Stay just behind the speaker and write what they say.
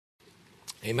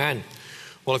Amen.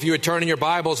 Well, if you would turn in your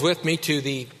Bibles with me to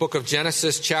the book of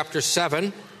Genesis chapter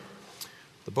 7.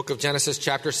 The book of Genesis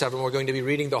chapter 7. We're going to be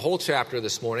reading the whole chapter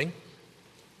this morning.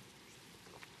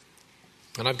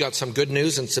 And I've got some good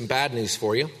news and some bad news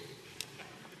for you.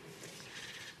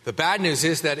 The bad news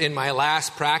is that in my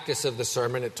last practice of the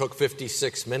sermon, it took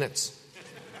 56 minutes.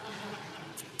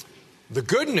 The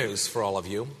good news for all of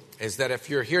you is that if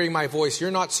you're hearing my voice,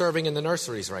 you're not serving in the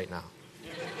nurseries right now.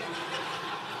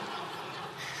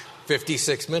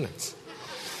 56 minutes.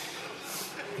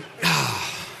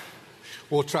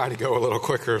 We'll try to go a little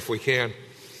quicker if we can.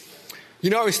 You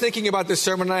know, I was thinking about this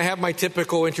sermon, and I have my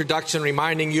typical introduction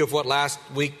reminding you of what last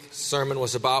week's sermon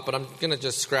was about, but I'm going to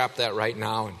just scrap that right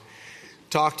now and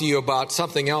talk to you about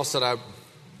something else that I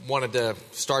wanted to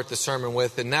start the sermon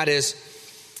with, and that is,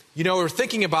 you know, we're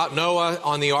thinking about Noah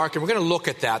on the ark, and we're going to look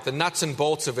at that, the nuts and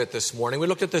bolts of it this morning. We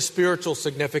looked at the spiritual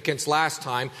significance last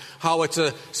time, how it's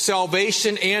a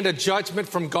salvation and a judgment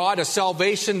from God, a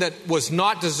salvation that was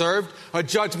not deserved, a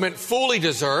judgment fully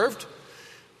deserved.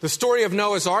 The story of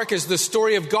Noah's ark is the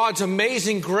story of God's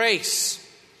amazing grace.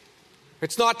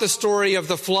 It's not the story of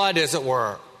the flood, as it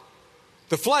were.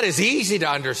 The flood is easy to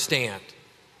understand.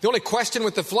 The only question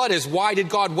with the flood is, why did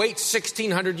God wait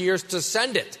 1,600 years to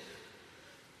send it?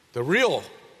 The real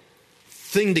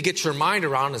thing to get your mind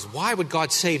around is, why would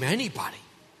God save anybody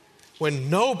when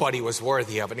nobody was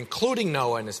worthy of it, including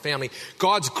Noah and his family?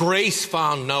 God's grace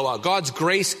found Noah. God's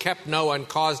grace kept Noah and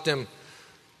caused him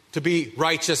to be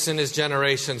righteous in his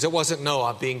generations. It wasn't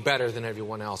Noah being better than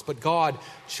everyone else, but God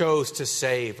chose to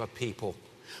save a people.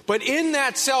 But in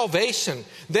that salvation,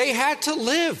 they had to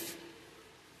live.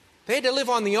 They had to live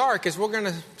on the ark, as we're going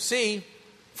to see,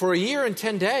 for a year and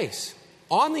 10 days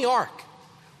on the ark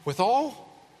with all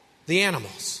the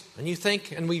animals. And you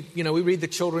think, and we read the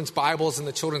children's Bibles and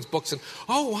the children's books, and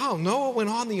oh wow, Noah went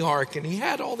on the ark and he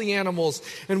had all the animals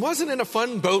and wasn't in a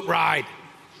fun boat ride.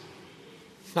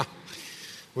 It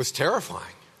was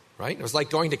terrifying, right? It was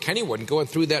like going to Kennywood and going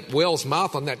through that whale's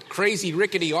mouth on that crazy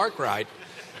rickety ark ride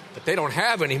that they don't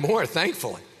have anymore,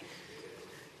 thankfully.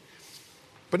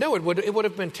 But no, it would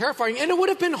have been terrifying, and it would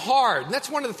have been hard. And that's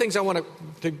one of the things I want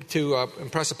to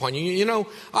impress upon you. You know,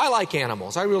 I like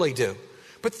animals. I really do.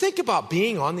 But think about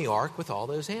being on the ark with all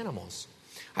those animals.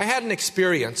 I had an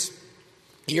experience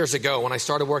years ago when I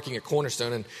started working at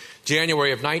Cornerstone. In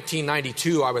January of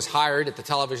 1992, I was hired at the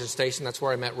television station. That's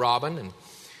where I met Robin.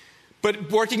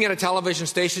 But working at a television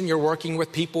station, you're working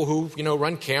with people who,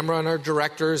 run camera and are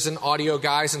directors and audio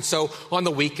guys. And so on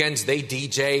the weekends, they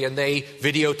DJ and they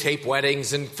videotape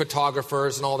weddings and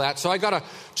photographers and all that. So I got a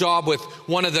job with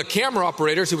one of the camera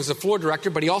operators who was a floor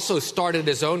director, but he also started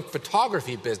his own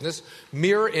photography business,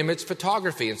 Mirror Image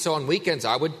Photography. And so on weekends,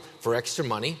 I would, for extra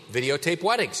money, videotape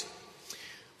weddings.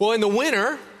 Well, in the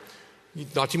winter,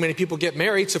 not too many people get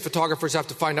married, so photographers have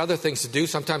to find other things to do.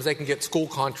 Sometimes they can get school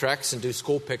contracts and do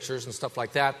school pictures and stuff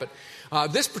like that.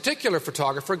 But this particular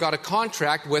photographer got a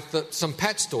contract with some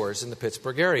pet stores in the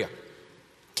Pittsburgh area.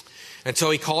 And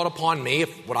so he called upon me,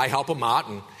 would I help him out?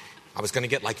 And I was going to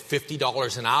get like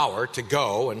 $50 an hour to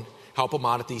go and help him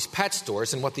out at these pet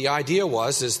stores. And what the idea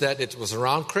was is that it was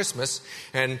around Christmas,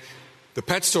 and the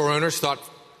pet store owners thought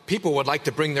people would like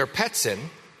to bring their pets in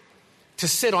to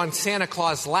sit on Santa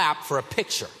Claus' lap for a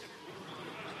picture.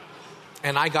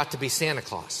 And I got to be Santa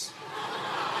Claus.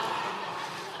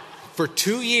 For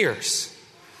 2 years,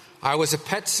 I was a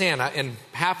pet Santa in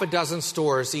half a dozen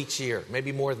stores each year.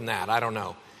 Maybe more than that, I don't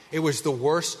know. It was the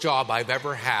worst job I've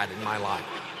ever had in my life.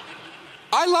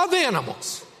 I love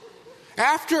animals.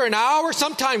 After an hour,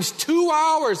 sometimes 2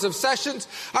 hours of sessions,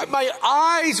 my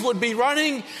eyes would be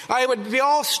running. I would be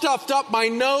all stuffed up my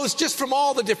nose just from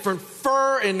all the different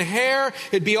fur and hair.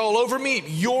 It'd be all over me,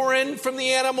 urine from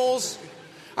the animals.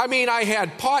 I mean, I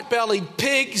had pot-bellied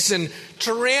pigs and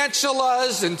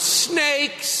tarantulas and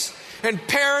snakes and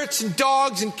parrots and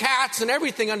dogs and cats and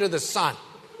everything under the sun.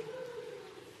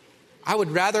 I would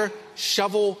rather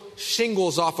shovel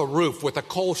shingles off a roof with a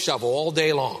coal shovel all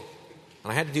day long,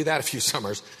 and I had to do that a few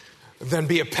summers, than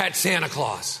be a pet Santa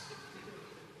Claus.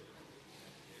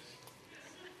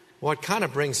 Well, it kind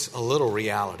of brings a little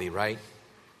reality, right,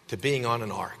 to being on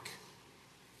an ark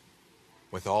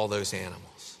with all those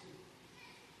animals.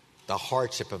 The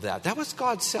hardship of that. That was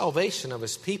God's salvation of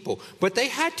his people, but they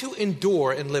had to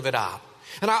endure and live it out.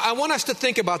 And I want us to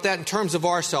think about that in terms of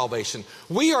our salvation.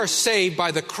 We are saved by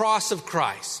the cross of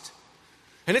Christ.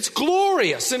 And it's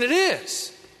glorious, and it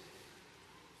is.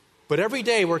 But every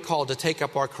day we're called to take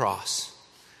up our cross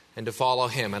and to follow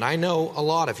him. And I know a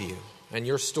lot of you and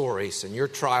your stories and your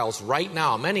trials right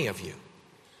now, many of you,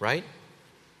 right?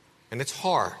 And it's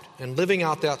hard. And living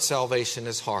out that salvation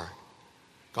is hard.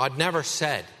 God never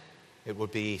said it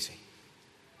would be easy.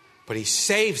 But He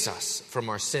saves us from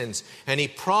our sins, and He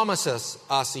promises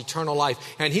us eternal life,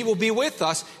 and He will be with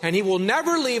us, and He will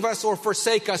never leave us or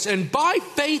forsake us. And by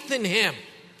faith in Him,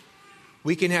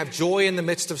 we can have joy in the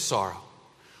midst of sorrow.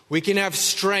 We can have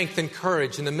strength and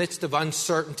courage in the midst of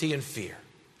uncertainty and fear.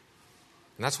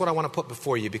 And that's what I want to put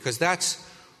before you, because that's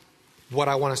what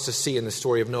I want us to see in the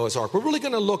story of Noah's Ark. We're really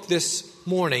going to look this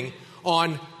morning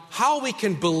on how we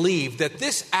can believe that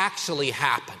this actually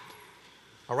happened.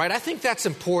 All right, I think that's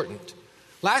important.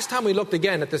 Last time we looked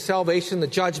again at the salvation, the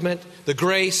judgment, the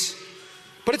grace.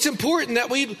 But it's important that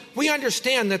we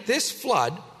understand that this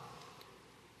flood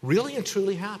really and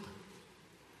truly happened.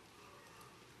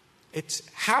 It's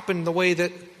happened the way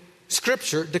that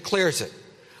Scripture declares it.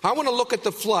 I want to look at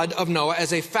the flood of Noah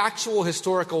as a factual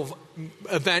historical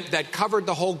event that covered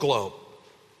the whole globe.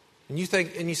 And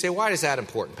you say, why is that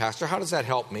important, Pastor? How does that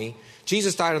help me?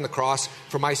 Jesus died on the cross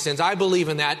for my sins. I believe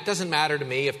in that. It doesn't matter to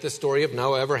me if the story of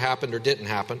Noah ever happened or didn't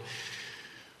happen.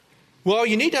 Well,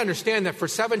 you need to understand that for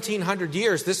 1,700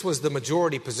 years, this was the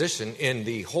majority position in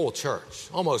the whole church.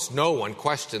 Almost no one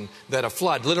questioned that a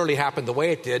flood literally happened the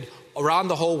way it did around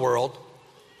the whole world.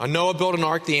 Noah built an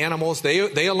ark, the animals,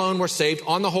 they alone were saved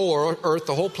on the whole earth,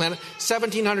 the whole planet,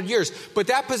 1,700 years. But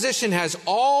that position has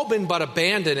all been but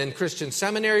abandoned in Christian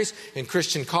seminaries, in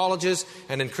Christian colleges,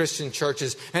 and in Christian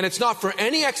churches. And it's not for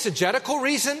any exegetical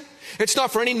reason. It's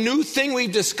not for any new thing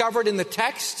we've discovered in the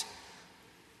text.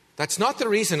 That's not the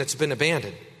reason it's been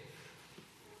abandoned.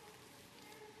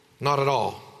 Not at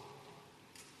all.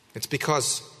 It's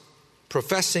because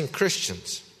professing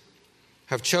Christians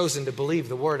have chosen to believe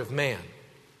the word of man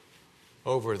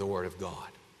over the word of God.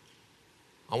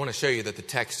 I want to show you that the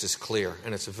text is clear,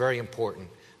 and it's very important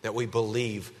that we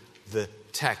believe the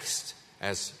text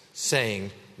as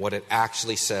saying what it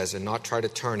actually says and not try to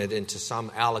turn it into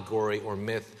some allegory or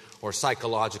myth or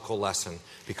psychological lesson.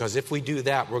 Because if we do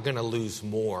that, we're going to lose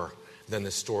more than the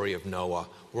story of Noah.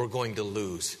 We're going to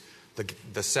lose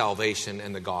the salvation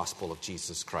and the gospel of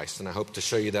Jesus Christ. And I hope to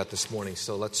show you that this morning.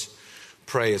 So let's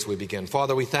pray as we begin.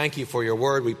 Father, we thank you for your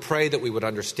word. We pray that we would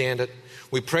understand it.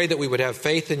 We pray that we would have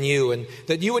faith in you and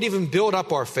that you would even build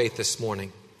up our faith this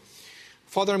morning.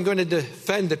 Father, I'm going to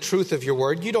defend the truth of your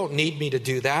word. You don't need me to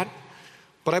do that.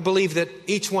 But I believe that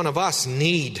each one of us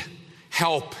need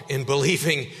help in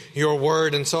believing your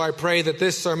word. And so I pray that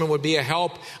this sermon would be a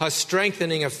help, a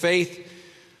strengthening of faith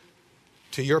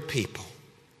to your people.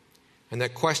 And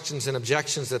that questions and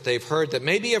objections that they've heard that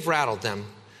maybe have rattled them,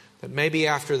 that maybe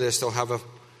after this they'll have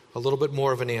a little bit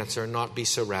more of an answer and not be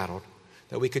so rattled.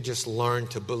 That we could just learn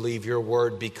to believe your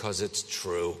word because it's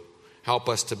true. Help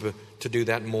us to do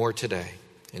that more today.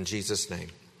 In Jesus' name,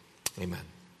 amen.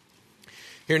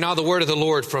 Hear now the word of the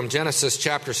Lord from Genesis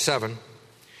chapter 7.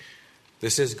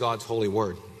 This is God's holy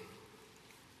word.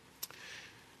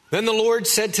 Then the Lord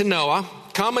said to Noah,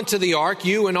 "Come into the ark,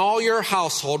 you and all your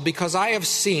household, because I have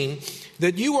seen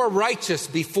that you are righteous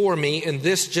before me in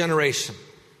this generation.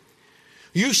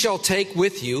 You shall take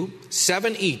with you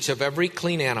 7 each of every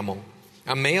clean animal,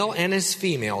 a male and his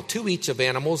female, 2 each of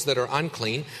animals that are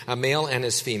unclean, a male and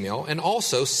his female, and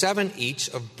also 7 each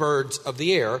of birds of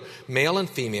the air, male and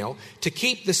female, to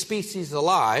keep the species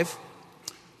alive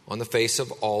on the face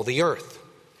of all the earth.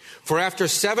 For after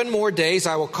 7 more days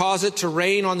I will cause it to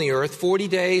rain on the earth 40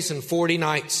 days and 40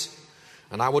 nights,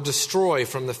 and I will destroy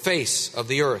from the face of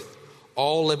the earth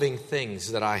all living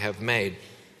things that I have made."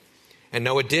 And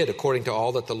Noah did according to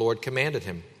all that the Lord commanded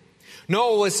him.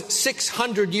 Noah was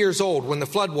 600 years old when the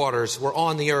floodwaters were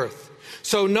on the earth.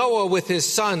 So Noah with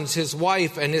his sons, his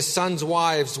wife, and his sons'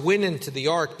 wives went into the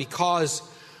ark because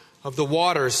of the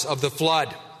waters of the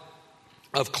flood,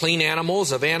 of clean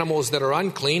animals, of animals that are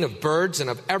unclean, of birds, and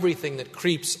of everything that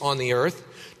creeps on the earth.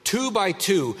 2 by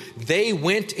 2, they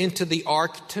went into the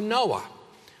ark to Noah,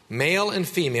 male and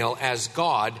female, as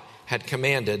God had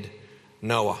commanded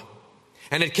Noah.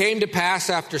 And it came to pass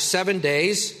after 7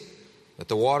 days that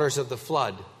the waters of the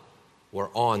flood were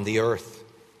on the earth.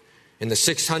 In the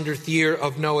 600th year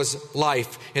of Noah's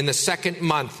life, in the 2nd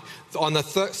month, on the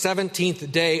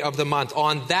 17th day of the month,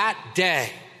 on that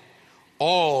day,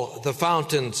 all the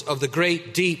fountains of the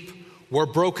great deep were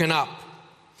broken up,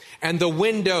 and the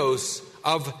windows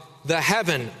of the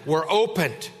heaven were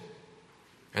opened,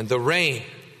 and the rain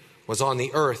was on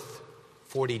the earth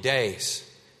 40 days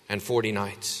and 40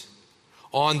 nights.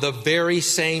 On the very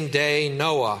same day,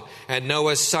 Noah and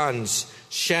Noah's sons,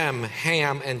 Shem,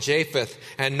 Ham, and Japheth,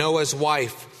 and Noah's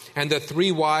wife, and the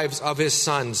 3 wives of his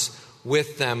sons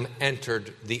with them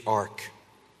entered the ark.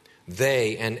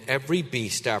 they and every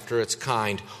beast after its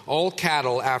kind, all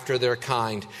cattle after their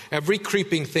kind, every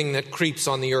creeping thing that creeps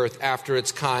on the earth after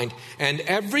its kind, and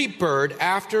every bird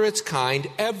after its kind,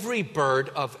 every bird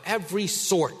of every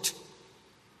sort.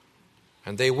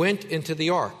 And they went into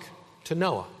the ark to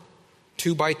Noah,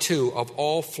 2 by 2 of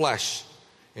all flesh,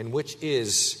 in which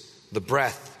is the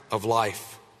breath of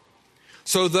life.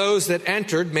 So those that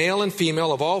entered, male and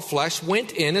female of all flesh,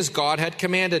 went in as God had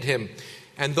commanded him,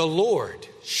 and the Lord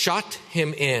shut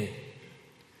him in.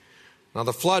 Now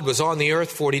the flood was on the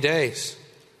earth 40 days.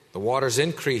 The waters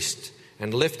increased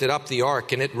and lifted up the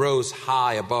ark, and it rose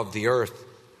high above the earth.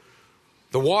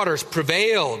 The waters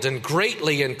prevailed and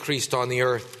greatly increased on the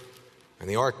earth, and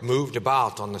the ark moved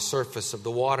about on the surface of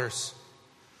the waters.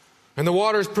 And the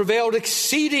waters prevailed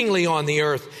exceedingly on the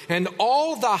earth, and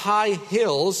all the high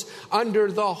hills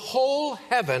under the whole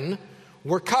heaven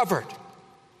were covered.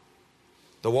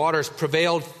 The waters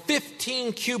prevailed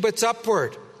 15 cubits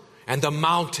upward, and the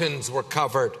mountains were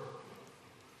covered.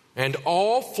 And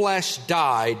all flesh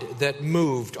died that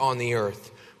moved on the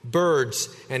earth, birds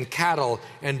and cattle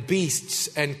and beasts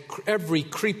and every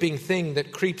creeping thing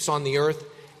that creeps on the earth,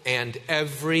 and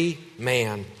every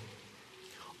man.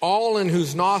 All in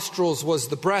whose nostrils was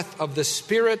the breath of the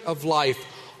Spirit of life.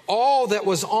 All that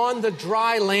was on the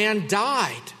dry land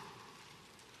died.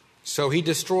 So he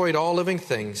destroyed all living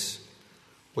things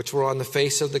which were on the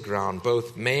face of the ground,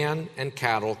 both man and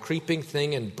cattle, creeping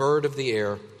thing and bird of the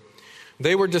air.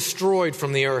 They were destroyed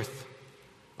from the earth.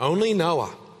 Only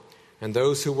Noah and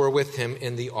those who were with him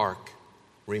in the ark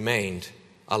remained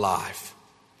alive.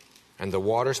 And the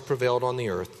waters prevailed on the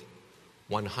earth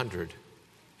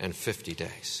 150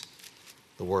 days.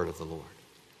 The word of the Lord.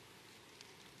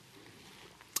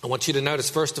 I want you to notice,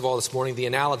 first of all, this morning, the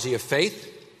analogy of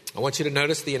faith. I want you to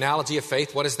notice the analogy of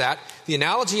faith. What is that? The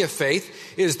analogy of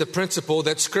faith is the principle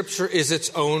that Scripture is its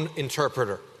own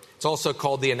interpreter. It's also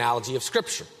called the analogy of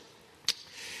Scripture.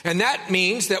 And that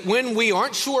means that when we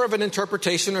aren't sure of an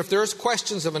interpretation, or if there's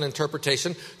questions of an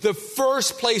interpretation, the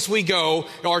first place we go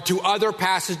are to other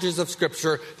passages of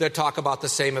Scripture that talk about the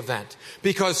same event.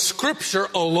 Because Scripture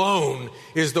alone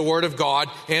is the Word of God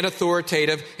and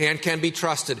authoritative and can be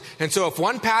trusted. And so if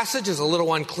one passage is a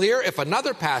little unclear, if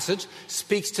another passage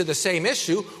speaks to the same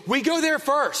issue, we go there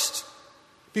first.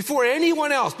 Before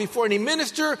anyone else, before any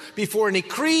minister, before any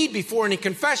creed, before any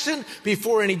confession,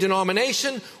 before any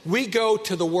denomination, we go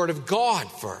to the Word of God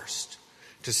first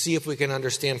to see if we can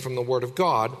understand from the Word of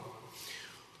God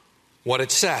what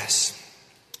it says.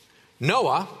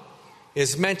 Noah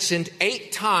is mentioned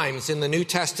 8 times in the New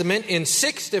Testament in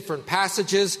 6 different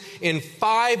passages in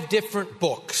 5 different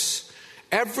books.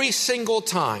 Every single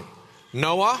time,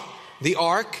 Noah, the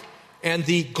ark, and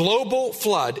the global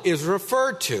flood is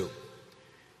referred to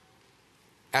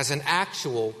as an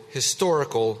actual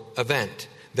historical event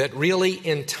that really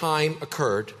in time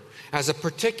occurred, as a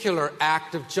particular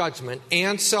act of judgment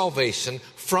and salvation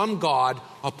from God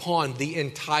upon the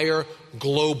entire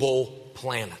global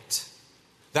planet.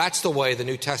 That's the way the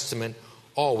New Testament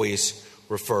always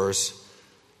refers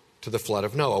to the flood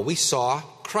of Noah. We saw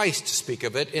Christ speak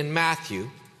of it in Matthew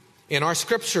in our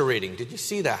scripture reading. Did you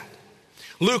see that?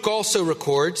 Luke also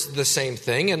records the same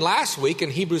thing. And last week in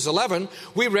Hebrews 11,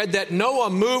 we read that Noah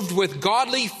moved with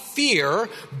godly fear,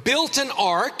 built an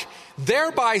ark,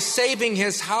 thereby saving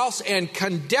his house and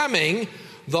condemning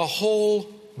the whole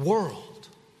world.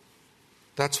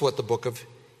 That's what the book of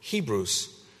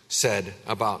Hebrews said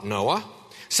about Noah.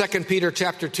 2 Peter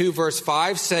chapter 2 verse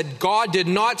 5 said, God did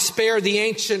not spare the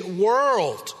ancient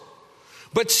world,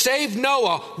 but saved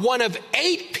Noah, one of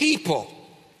 8 people,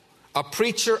 a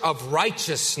preacher of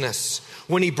righteousness,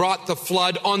 when he brought the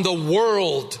flood on the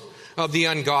world of the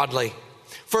ungodly.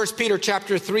 1 Peter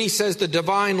chapter 3 says the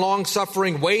divine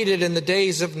long-suffering waited in the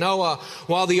days of Noah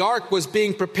while the ark was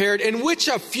being prepared, in which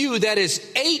a few, that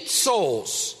is 8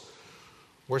 souls,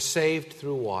 were saved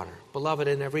through water. Beloved,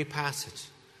 in every passage,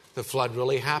 the flood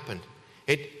really happened.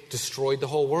 It destroyed the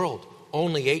whole world.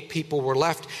 Only 8 people were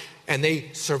left, and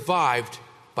they survived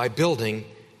by building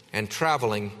and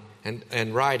traveling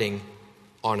and riding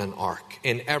on an ark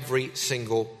in every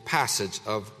single passage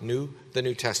of the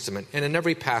New Testament. And in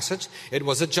every passage, it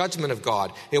was a judgment of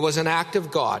God. It was an act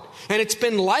of God. And it's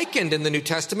been likened in the New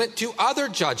Testament to other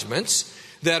judgments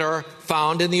that are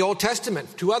found in the Old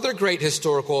Testament, to other great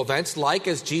historical events, like,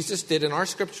 as Jesus did in our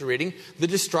scripture reading, the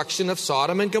destruction of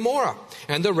Sodom and Gomorrah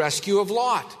and the rescue of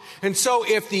Lot. And so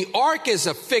if the ark is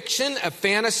a fiction, a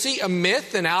fantasy, a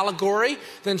myth, an allegory,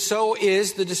 then so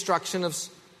is the destruction of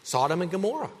Sodom and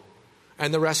Gomorrah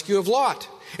and the rescue of Lot.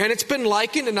 And it's been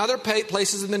likened in other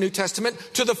places in the New Testament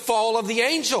to the fall of the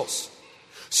angels.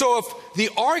 So if the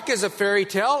ark is a fairy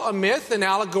tale, a myth, an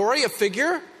allegory, a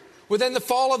figure, well, then the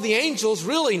fall of the angels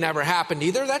really never happened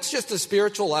either. That's just a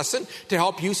spiritual lesson to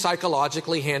help you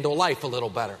psychologically handle life a little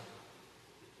better.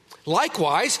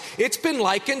 Likewise, it's been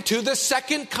likened to the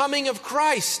second coming of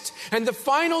Christ and the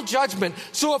final judgment.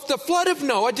 So if the flood of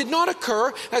Noah did not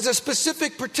occur as a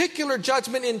specific particular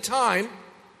judgment in time,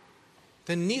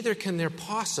 then neither can there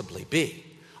possibly be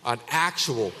an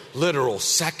actual, literal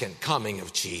second coming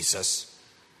of Jesus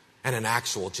and an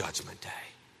actual judgment day.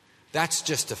 That's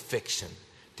just a fiction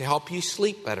to help you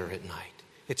sleep better at night.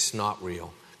 It's not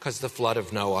real, because the flood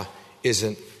of Noah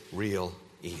isn't real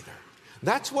either.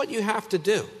 That's what you have to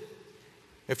do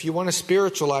if you want to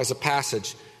spiritualize a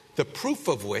passage, the proof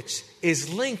of which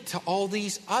is linked to all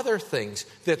these other things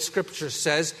that Scripture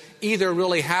says either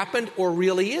really happened or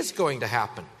really is going to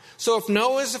happen. So if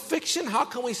Noah is a fiction, how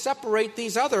can we separate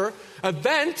these other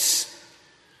events,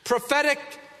 prophetic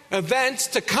events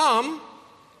to come,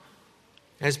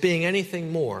 as being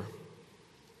anything more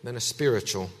than a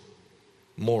spiritual,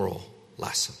 moral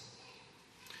lesson?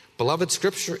 Beloved,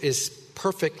 Scripture is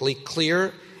perfectly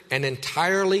clear and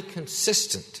entirely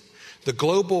consistent. The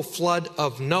global flood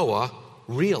of Noah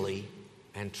really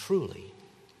and truly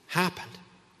happened.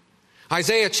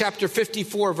 Isaiah chapter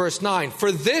 54, verse 9,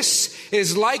 "For this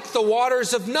is like the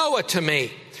waters of Noah to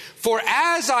me. For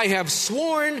as I have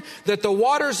sworn that the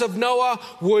waters of Noah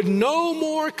would no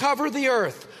more cover the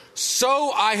earth,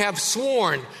 so I have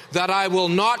sworn that I will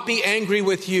not be angry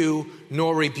with you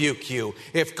nor rebuke you."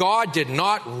 If God did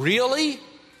not really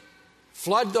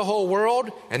flood the whole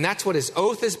world, and that's what his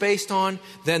oath is based on,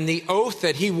 then the oath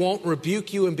that he won't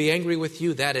rebuke you and be angry with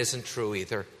you, that isn't true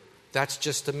either. That's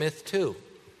just a myth too.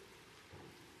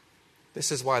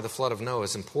 This is why the flood of Noah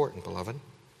is important, beloved.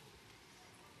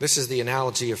 This is the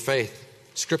analogy of faith.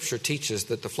 Scripture teaches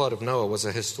that the flood of Noah was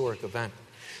a historic event.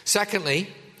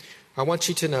 Secondly, I want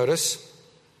you to notice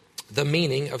the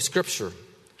meaning of Scripture.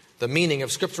 The meaning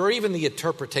of Scripture, or even the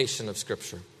interpretation of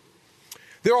Scripture.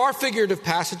 There are figurative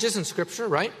passages in Scripture,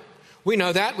 right? We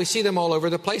know that. We see them all over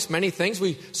the place. Many things.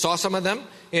 We saw some of them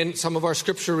in some of our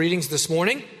Scripture readings this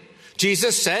morning.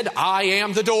 Jesus said, "I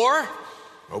am the door."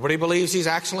 Nobody believes he's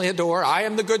actually a door. "I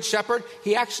am the good shepherd."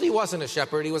 He actually wasn't a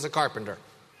shepherd. He was a carpenter.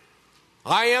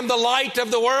 "I am the light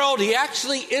of the world." He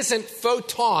actually isn't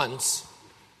photons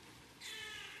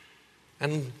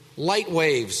and light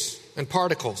waves and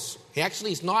particles. He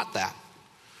actually is not that.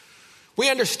 We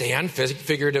understand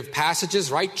figurative passages,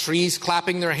 right? Trees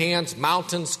clapping their hands,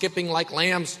 mountains skipping like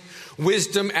lambs,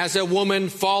 wisdom as a woman,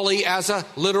 folly as a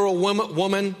literal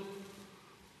woman.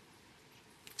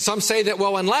 Some say that,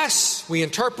 well, unless we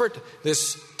interpret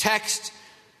this text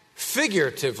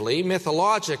figuratively,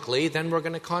 mythologically, then we're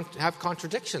going to have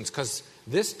contradictions, because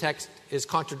this text is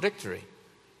contradictory.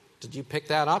 Did you pick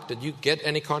that up? Did you get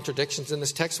any contradictions in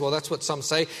this text? Well, that's what some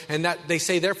say. And that they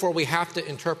say, therefore, we have to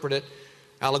interpret it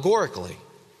allegorically,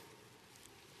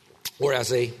 or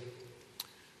as a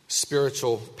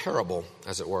spiritual parable,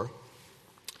 as it were.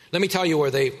 Let me tell you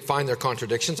where they find their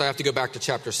contradictions. I have to go back to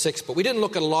chapter 6, but we didn't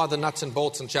look at a lot of the nuts and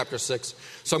bolts in chapter 6,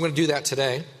 so I'm going to do that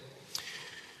today.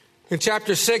 In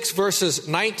chapter 6, verses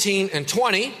 19 and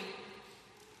 20,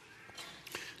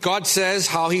 God says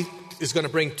how he is going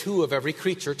to bring 2 of every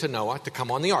creature to Noah to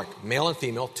come on the ark. Male and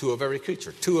female, 2 of every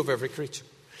creature. 2 of every creature.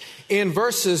 In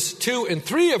verses 2 and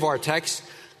 3 of our text,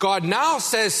 God now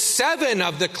says 7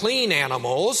 of the clean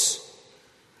animals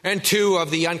and 2 of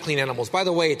the unclean animals. By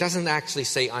the way, it doesn't actually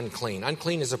say unclean.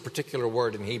 Unclean is a particular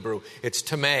word in Hebrew. It's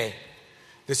tameh.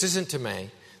 This isn't tameh.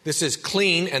 This is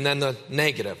clean and then the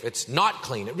negative. It's not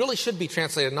clean. It really should be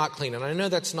translated not clean. And I know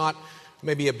that's not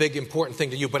maybe a big important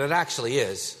thing to you, but it actually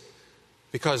is.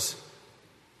 Because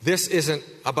this isn't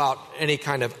about any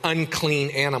kind of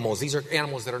unclean animals. These are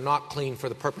animals that are not clean for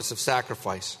the purpose of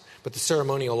sacrifice. But the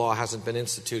ceremonial law hasn't been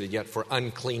instituted yet for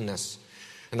uncleanness.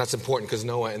 And that's important because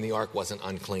Noah in the ark wasn't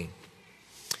unclean.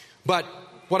 But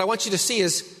what I want you to see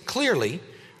is clearly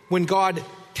when God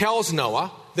tells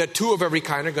Noah that 2 of every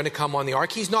kind are going to come on the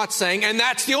ark, he's not saying, and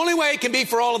that's the only way it can be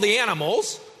for all of the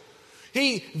animals.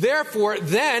 He, therefore,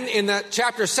 then in that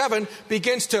chapter 7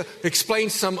 begins to explain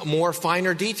some more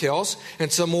finer details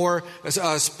and some more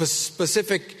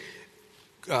specific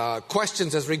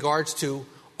questions as regards to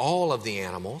all of the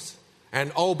animals.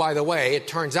 And oh, by the way, it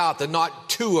turns out that not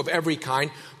 2 of every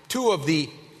kind, 2 of the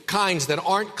kinds that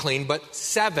aren't clean, but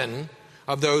 7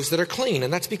 of those that are clean.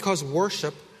 And that's because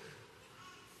worship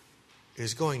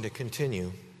is going to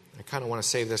continue. I kind of want to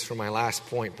save this for my last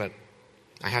point, but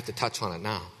I have to touch on it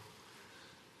now.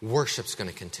 Worship's going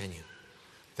to continue.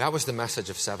 That was the message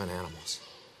of 7 animals.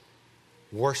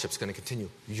 Worship's going to continue.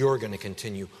 You're going to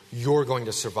continue. You're going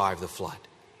to survive the flood.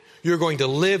 You're going to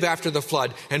live after the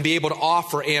flood and be able to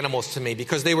offer animals to me,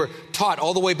 because they were taught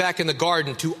all the way back in the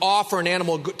garden to offer an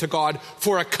animal to God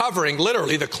for a covering,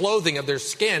 literally the clothing of their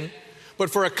skin, but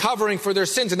for a covering for their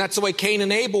sins. And that's the way Cain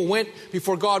and Abel went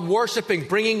before God, worshiping,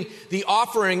 bringing the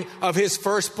offering of his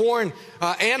firstborn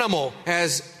animal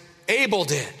as Abel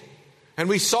did. And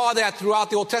we saw that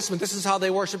throughout the Old Testament. This is how they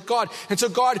worship God. And so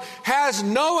God has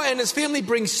Noah and his family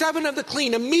bring 7 of the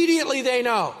clean. Immediately they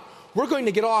know, we're going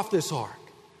to get off this ark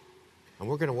and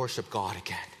we're going to worship God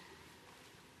again.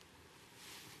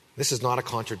 This is not a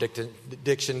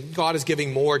contradiction. God is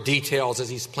giving more details as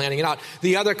he's planning it out.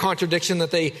 The other contradiction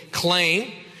that they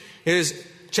claim is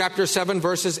chapter 7,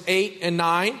 verses 8 and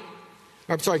 9.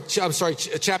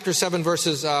 Chapter 7,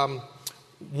 verses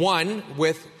 1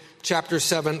 with chapter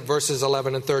 7, verses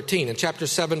 11 and 13. In chapter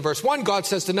 7, verse 1, God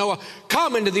says to Noah,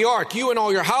 come into the ark, you and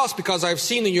all your house, because I've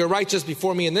seen that you're righteous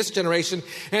before me in this generation.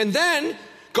 And then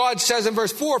God says in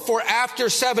verse 4, for after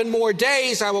 7 more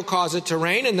days I will cause it to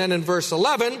rain. And then in verse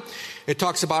 11, it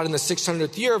talks about in the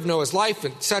 600th year of Noah's life,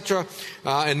 etc.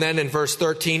 And then in verse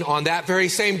 13, on that very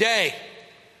same day,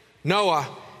 Noah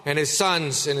and his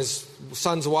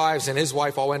sons wives and his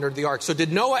wife all entered the ark. So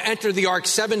did Noah enter the ark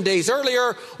 7 days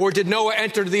earlier, or did Noah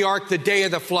enter the ark the day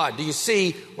of the flood? Do you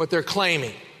see what they're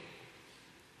claiming?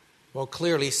 Well,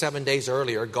 clearly 7 days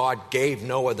earlier, God gave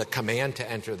Noah the command to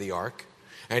enter the ark.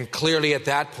 And clearly at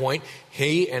that point,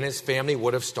 he and his family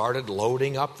would have started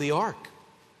loading up the ark.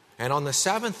 And on the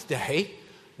 7th day,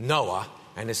 Noah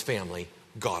and his family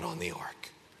got on the ark.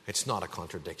 It's not a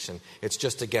contradiction. It's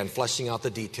just, again, fleshing out the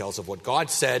details of what God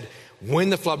said when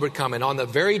the flood would come. And on the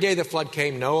very day the flood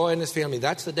came, Noah and his family,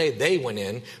 that's the day they went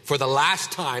in for the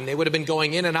last time. They would have been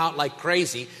going in and out like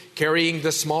crazy, carrying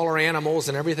the smaller animals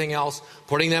and everything else,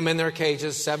 putting them in their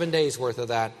cages, 7 days worth of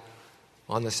that.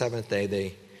 On the 7th day,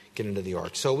 they get into the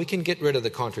ark. So we can get rid of the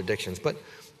contradictions. But,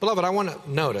 beloved, I want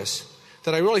to notice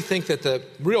that I really think that the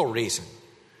real reason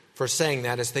for saying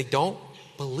that is they don't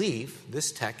believe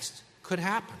this text could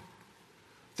happen.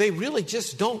 They really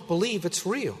just don't believe it's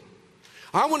real.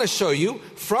 I want to show you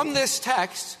from this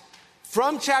text,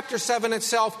 from chapter 7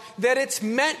 itself, that it's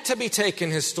meant to be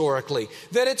taken historically,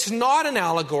 that it's not an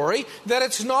allegory, that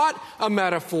it's not a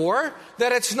metaphor,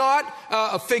 that it's not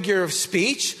a figure of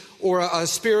speech or a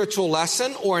spiritual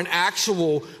lesson or an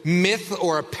actual myth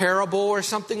or a parable or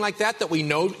something like that we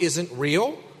know isn't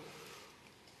real.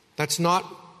 That's not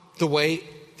the way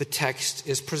the text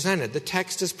is presented. The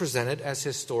text is presented as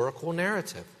historical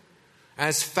narrative,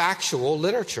 as factual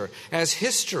literature, as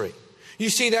history. You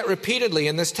see that repeatedly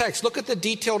in this text. Look at the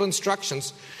detailed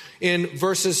instructions in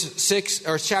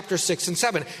chapter 6 and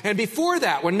 7. And before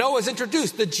that, when Noah is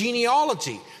introduced, the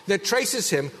genealogy that traces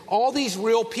him, all these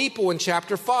real people in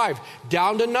chapter 5,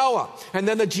 down to Noah. And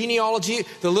then the genealogy,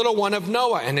 the little one of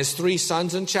Noah and his 3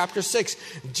 sons in chapter 6.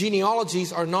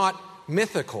 Genealogies are not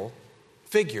mythical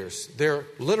figures. They're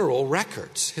literal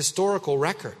records, historical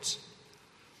records.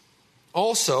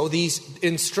 Also, these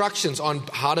instructions on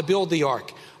how to build the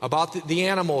ark, about the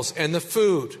animals and the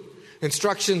food.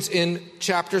 Instructions in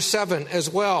chapter 7 as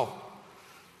well.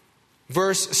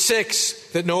 Verse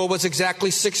 6, that Noah was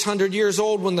exactly 600 years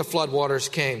old when the floodwaters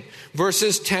came.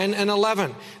 Verses 10 and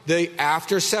 11,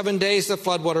 after 7 days the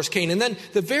floodwaters came. And then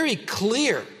the very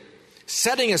clear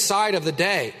setting aside of the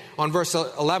day on verse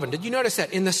 11. Did you notice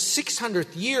that? In the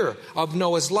 600th year of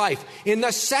Noah's life, in the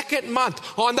 2nd month,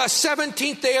 on the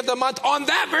 17th day of the month, on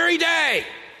that very day,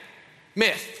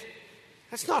 myth.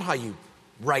 That's not how you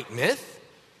write myth.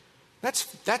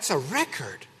 That's a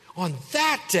record on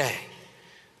that day.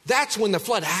 That's when the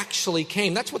flood actually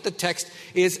came. That's what the text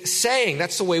is saying.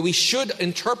 That's the way we should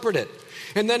interpret it.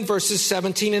 And then verses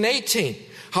 17 and 18.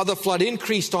 How the flood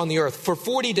increased on the earth. For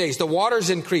 40 days, the waters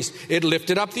increased. It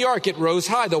lifted up the ark. It rose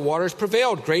high. The waters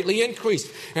prevailed, greatly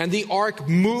increased. And the ark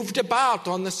moved about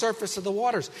on the surface of the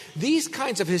waters. These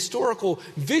kinds of historical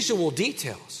visual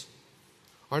details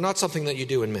are not something that you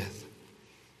do in myth.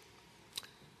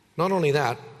 Not only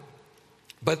that,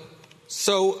 but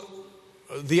so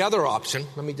the other option,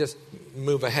 let me just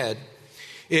move ahead,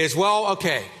 is, well,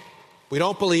 okay, we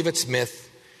don't believe it's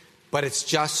myth, but it's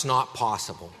just not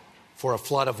possible for a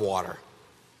flood of water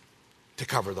to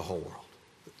cover the whole world.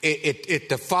 It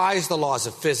defies the laws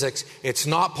of physics. It's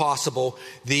not possible.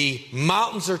 The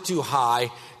mountains are too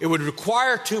high. It would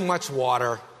require too much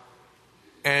water,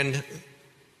 and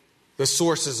the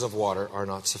sources of water are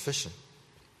not sufficient.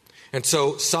 And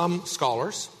so some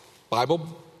scholars,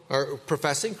 Bible or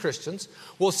professing Christians,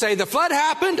 will say the flood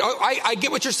happened. Oh, I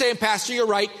get what you're saying, Pastor. You're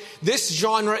right. This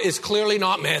genre is clearly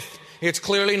not myth. It's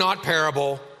clearly not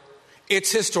parable.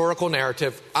 It's historical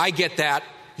narrative. I get that.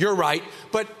 you're right.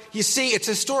 But you see, it's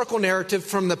a historical narrative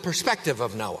from the perspective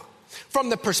of Noah. From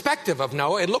the perspective of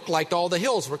Noah, it looked like all the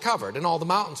hills were covered and all the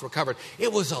mountains were covered.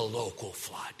 It was a local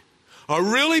flood. A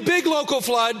really big local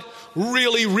flood.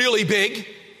 Really, really big.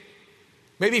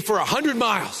 Maybe for 100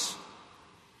 miles.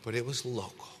 But it was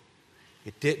local.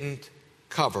 It didn't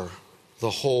cover the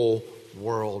whole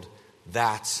world.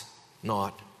 That's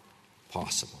not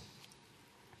possible.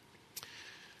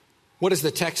 What does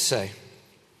the text say?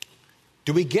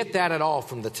 Do we get that at all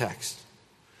from the text?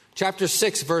 Chapter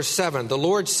 6, verse 7, the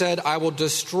Lord said, I will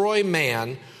destroy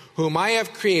man whom I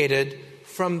have created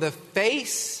from the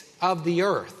face of the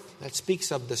earth. That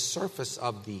speaks of the surface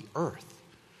of the earth.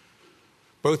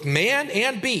 Both man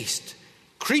and beast,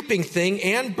 creeping thing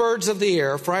and birds of the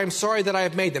air, for I am sorry that I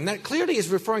have made them. That clearly is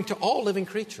referring to all living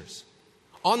creatures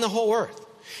on the whole earth.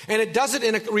 And it does it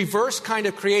in a reverse kind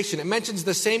of creation. It mentions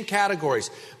the same categories.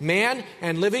 Man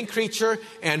and living creature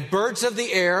and birds of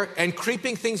the air and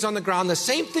creeping things on the ground. The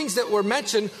same things that were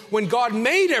mentioned when God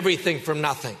made everything from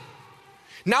nothing.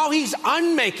 Now he's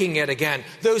unmaking it again.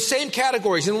 Those same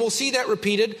categories. And we'll see that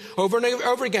repeated over and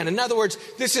over again. In other words,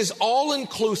 this is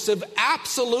all-inclusive,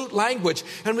 absolute language.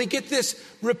 And we get this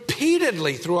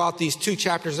repeatedly throughout these 2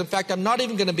 chapters. In fact, I'm not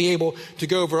even going to be able to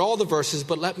go over all the verses,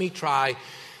 but let me try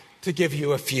to give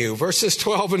you a few. Verses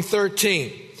 12 and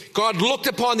 13. God looked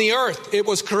upon the earth. It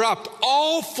was corrupt.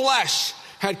 All flesh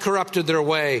had corrupted their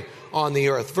way on the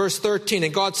earth. Verse 13.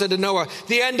 And God said to Noah,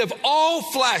 the end of all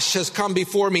flesh has come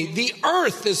before me. The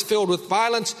earth is filled with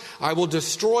violence. I will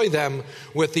destroy them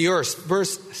with the earth.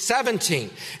 Verse 17.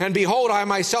 And behold, I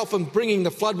myself am bringing the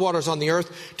floodwaters on the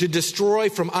earth to destroy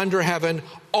from under heaven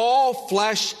all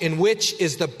flesh in which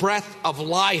is the breath of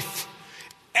life.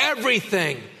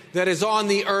 Everything that is on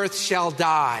the earth shall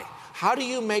die. How do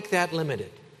you make that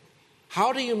limited?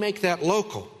 How do you make that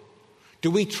local? Do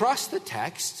we trust the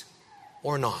text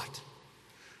or not?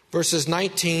 Verses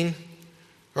 19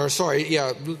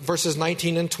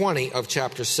 and 20 of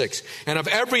chapter 6. And of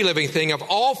every living thing, of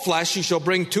all flesh, you shall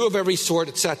bring 2 of every sort,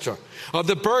 etc. Of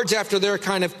the birds after their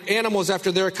kind, of animals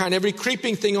after their kind, every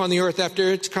creeping thing on the earth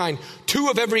after its kind, 2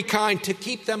 of every kind to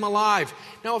keep them alive.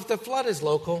 Now, if the flood is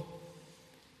local,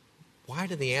 why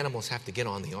do the animals have to get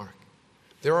on the ark?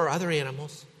 There are other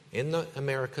animals in the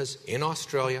Americas, in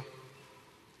Australia.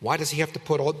 Why does he have to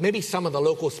put maybe some of the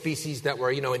local species that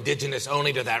were, indigenous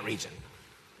only to that region,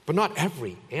 but not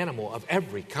every animal of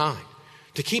every kind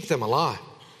to keep them alive?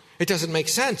 It doesn't make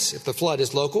sense if the flood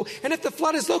is local. And if the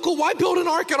flood is local, why build an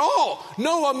ark at all?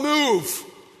 Noah, move.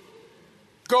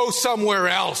 Go somewhere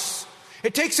else.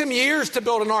 It takes him years to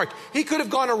build an ark. He could have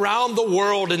gone around the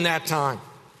world in that time.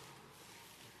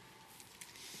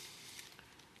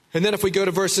 And then if we go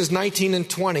to verses 19 and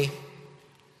 20,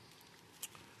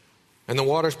 and the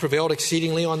waters prevailed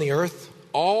exceedingly on the earth.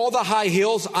 All the high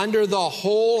hills under the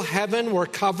whole heaven were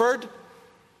covered.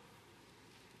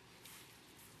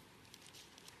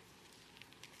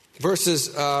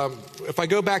 If I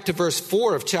go back to verse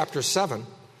 4 of chapter 7,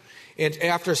 and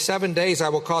after 7 days I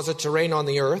will cause it to rain on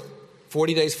the earth,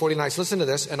 40 days, 40 nights. Listen to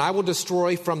this. And I will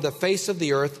destroy from the face of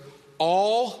the earth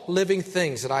all living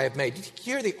things that I have made. Did you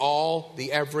hear the all,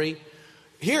 the every?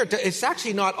 Here, it's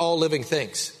actually not all living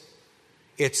things.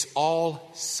 It's all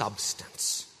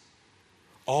substance.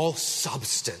 All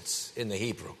substance in the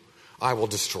Hebrew I will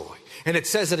destroy. And it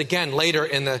says it again later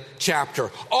in the chapter.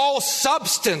 All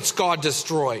substance God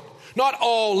destroyed. Not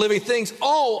all living things.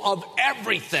 All of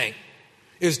everything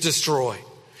is destroyed.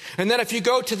 And then if you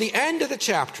go to the end of the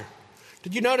chapter,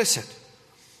 did you notice it?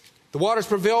 The waters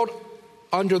prevailed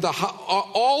under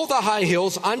all the high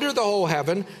hills, under the whole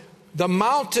heaven. The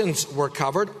mountains were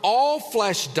covered. All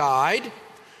flesh died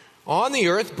on the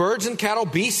earth, birds and cattle,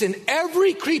 beasts, and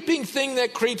every creeping thing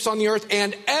that creeps on the earth,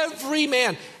 and every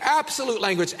man. Absolute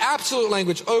language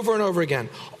over and over again.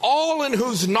 All in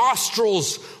whose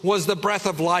nostrils was the breath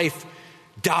of life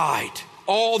died.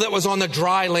 All that was on the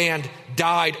dry land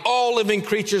died. All living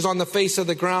creatures on the face of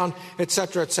the ground,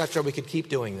 etc., etc. We could keep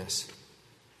doing this.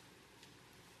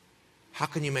 How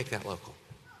can you make that local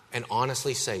and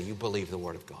honestly say you believe the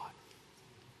Word of God?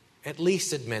 At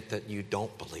least admit that you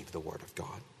don't believe the Word of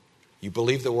God. You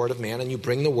believe the Word of man, and you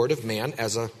bring the Word of man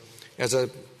as a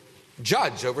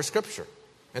judge over Scripture.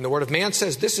 And the Word of man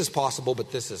says this is possible,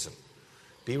 but this isn't.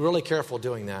 Be really careful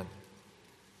doing that.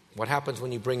 What happens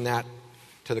when you bring that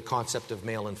to the concept of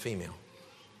male and female?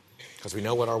 Because we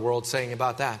know what our world's saying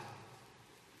about that.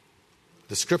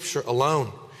 The Scripture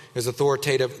alone is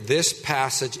authoritative. This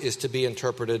passage is to be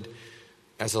interpreted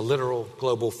as a literal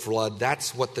global flood.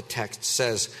 That's what the text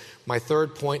says. My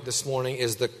third point this morning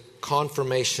is the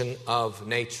confirmation of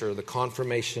nature. The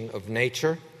confirmation of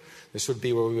nature. This would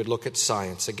be where we would look at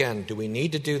science. Again, do we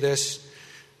need to do this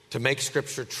to make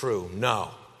Scripture true?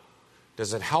 No.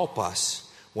 Does it help us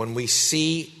when we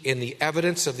see in the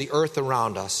evidence of the earth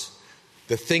around us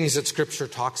the things that Scripture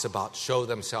talks about show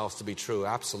themselves to be true?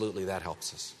 Absolutely, that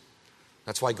helps us.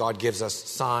 That's why God gives us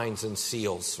signs and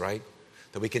seals, right?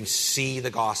 That we can see the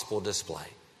gospel display.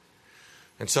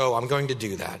 And so I'm going to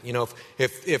do that. You know,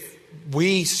 if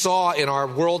we saw in our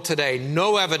world today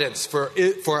no evidence for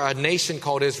a nation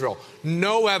called Israel,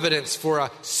 no evidence for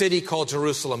a city called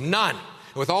Jerusalem, none.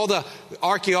 With all the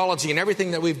archaeology and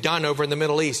everything that we've done over in the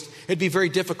Middle East, it'd be very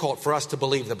difficult for us to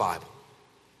believe the Bible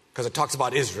because it talks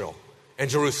about Israel and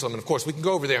Jerusalem. And of course, we can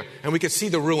go over there and we can see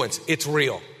the ruins. It's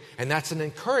real. And that's an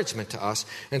encouragement to us.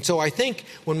 And so I think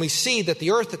when we see that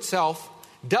the earth itself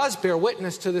does bear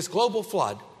witness to this global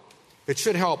flood, it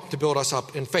should help to build us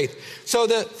up in faith. So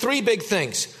the three big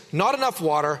things: not enough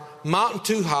water, mountain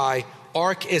too high,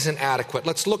 ark isn't adequate.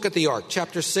 Let's look at the ark.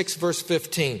 Chapter 6, verse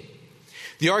 15.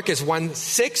 The ark is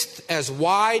 1/6 as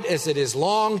wide as it is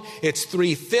long. It's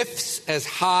 3/5 as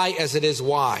high as it is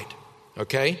wide.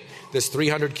 Okay? This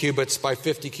 300 cubits by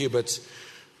 50 cubits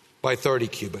by 30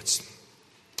 cubits.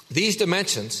 These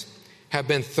dimensions have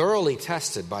been thoroughly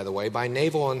tested, by the way, by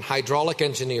naval and hydraulic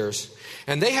engineers,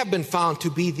 and they have been found to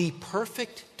be the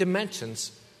perfect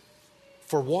dimensions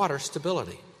for water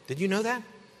stability. Did you know that?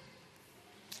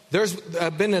 There's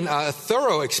been a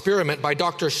thorough experiment by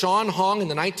Dr. Sean Hong in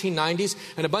the 1990s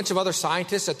and a bunch of other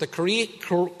scientists at the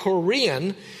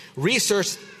Korean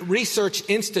Research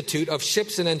Institute of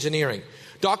Ships and Engineering.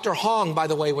 Dr. Hong, by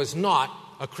the way, was not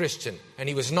a Christian, and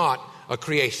he was not a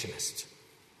creationist.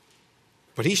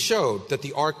 But he showed that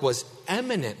the ark was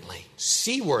eminently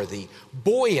seaworthy,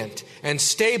 buoyant, and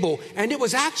stable, and it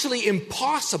was actually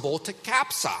impossible to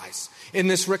capsize in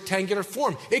this rectangular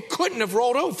form. It couldn't have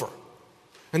rolled over.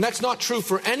 And that's not true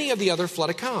for any of the other flood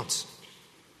accounts.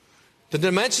 The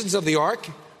dimensions of the ark,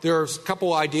 there's a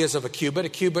couple ideas of a cubit. A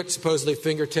cubit supposedly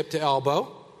fingertip to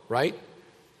elbow, right?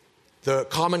 The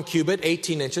common cubit,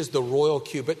 18 inches. The royal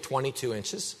cubit, 22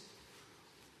 inches.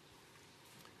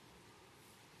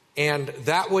 And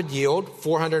that would yield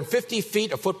 450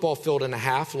 feet, a football field and a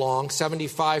half long,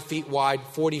 75 feet wide,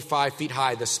 45 feet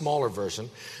high, the smaller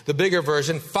version. The bigger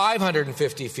version,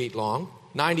 550 feet long,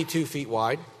 92 feet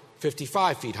wide,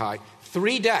 55 feet high.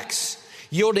 3 decks,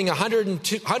 yielding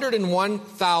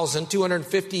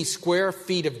 101,250 square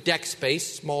feet of deck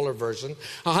space, smaller version.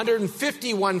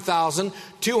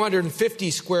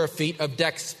 151,250 square feet of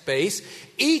deck space,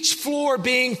 each floor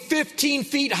being 15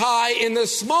 feet high in the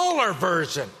smaller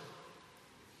version.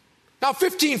 Now,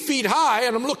 15 feet high,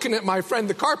 and I'm looking at my friend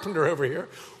the carpenter over here,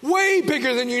 way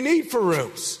bigger than you need for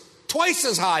rooms. Twice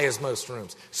as high as most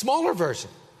rooms. Smaller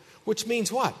version. Which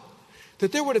means what?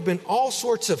 That there would have been all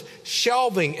sorts of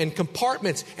shelving and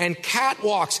compartments and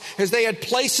catwalks as they had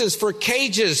places for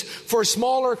cages for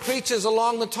smaller creatures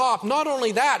along the top. Not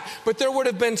only that, but there would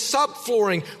have been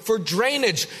subflooring for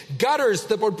drainage, gutters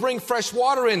that would bring fresh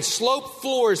water in, slope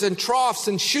floors and troughs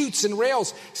and chutes and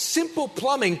rails, simple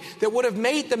plumbing that would have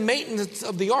made the maintenance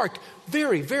of the ark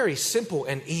very, very simple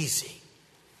and easy.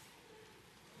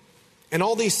 And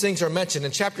all these things are mentioned.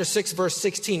 In chapter 6, verse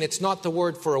 16, it's not the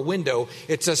word for a window.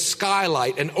 It's a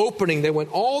skylight, an opening that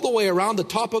went all the way around the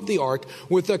top of the ark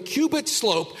with a cubit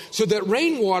slope so that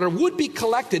rainwater would be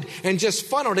collected and just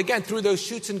funneled, again, through those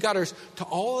chutes and gutters to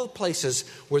all the places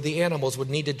where the animals would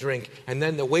need to drink. And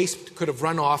then the waste could have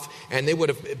run off and they would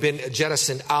have been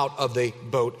jettisoned out of the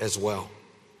boat as well.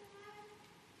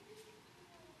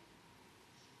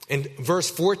 In verse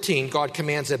 14, God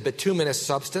commands a bituminous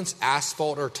substance,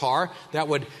 asphalt or tar, that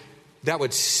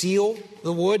would seal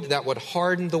the wood, that would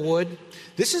harden the wood.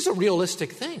 This is a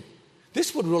realistic thing.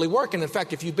 This would really work. And in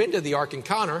fact, if you've been to the Ark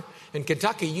Encounter in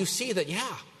Kentucky, you see that,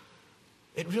 yeah,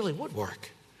 it really would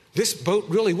work. This boat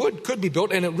really could be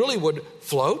built, and it really would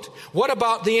float. What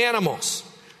about the animals?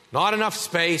 Not enough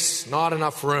space, not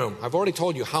enough room. I've already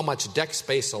told you how much deck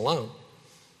space alone.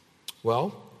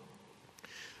 Well,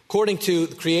 according to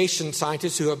creation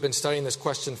scientists who have been studying this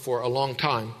question for a long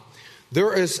time,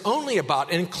 there is only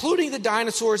about, including the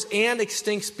dinosaurs and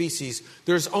extinct species,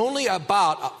 there's only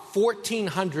about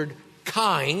 1,400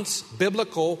 kinds,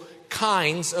 biblical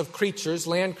kinds of creatures,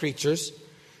 land creatures,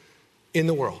 in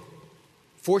the world.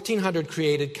 1,400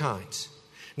 created kinds.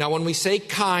 Now, when we say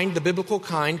kind, the biblical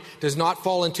kind does not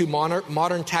fall into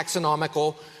modern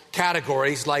taxonomical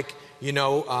categories like,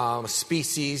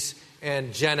 species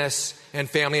and genus and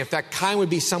family. In fact, kind would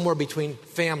be somewhere between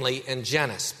family and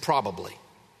genus, probably.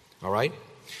 All right?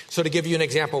 So to give you an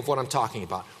example of what I'm talking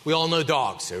about, we all know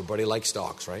dogs. Everybody likes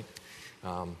dogs, right?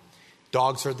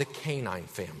 Dogs are the canine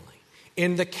family.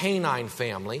 in the canine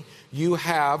family, you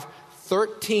have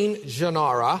 13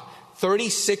 genera,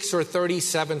 36 or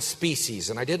 37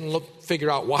 species. And I didn't figure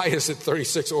out why is it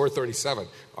 36 or 37.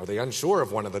 Are they unsure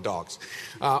of one of the dogs?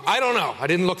 I don't know. I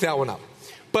didn't look that one up.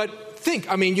 But think,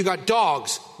 you got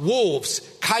dogs, wolves,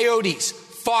 coyotes,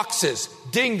 foxes,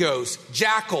 dingoes,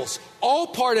 jackals, all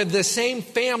part of the same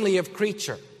family of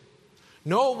creature.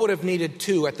 Noah would have needed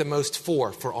 2, at the most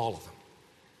 4, for all of them.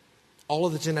 All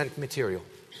of the genetic material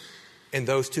in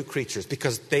those 2 creatures,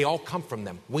 because they all come from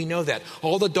them. We know that.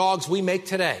 All the dogs we make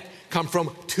today come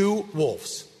from 2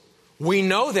 wolves. We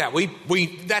know that.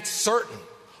 That's certain.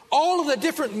 All of the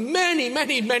different,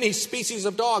 many species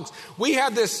of dogs. We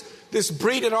have this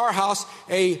breed at our house,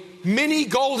 a mini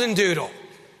golden doodle.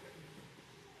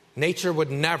 Nature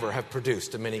would never have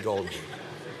produced a mini golden doodle.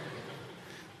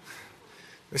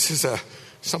 This is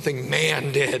something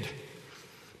man did.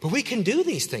 But we can do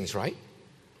these things, right?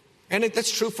 And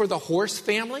that's true for the horse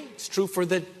family. It's true for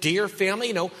the deer family.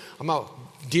 I'm a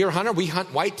deer hunter. We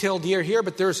hunt whitetail deer here,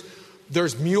 but there's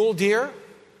mule deer,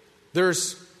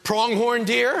 there's pronghorn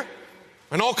deer,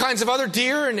 and all kinds of other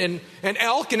deer and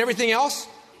elk and everything else.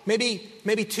 Maybe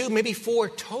 2, maybe 4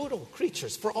 total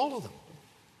creatures for all of them.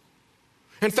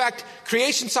 In fact,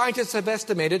 creation scientists have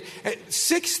estimated at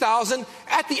 6,000,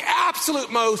 at the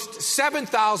absolute most,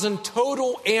 7,000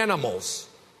 total animals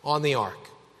on the ark.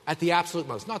 At the absolute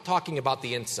most. Not talking about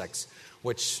the insects,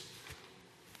 which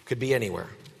could be anywhere.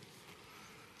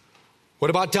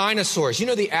 What about dinosaurs?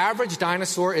 The average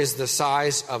dinosaur is the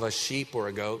size of a sheep or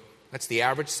a goat. That's the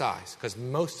average size, because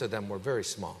most of them were very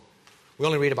small. We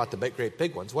only read about the great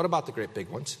big ones. What about the great big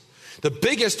ones? The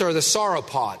biggest are the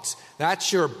sauropods.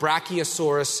 That's your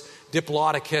Brachiosaurus,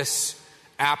 Diplodocus,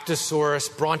 Apatosaurus,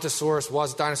 Brontosaurus.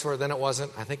 Was a dinosaur, then it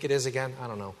wasn't. I think it is again. I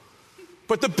don't know.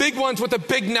 But the big ones with the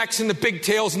big necks and the big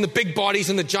tails and the big bodies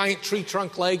and the giant tree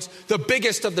trunk legs, the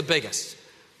biggest of the biggest.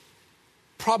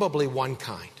 Probably one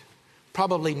kind.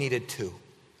 Probably needed 2.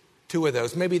 2 of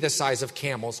those, maybe the size of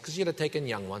camels, because you'd have taken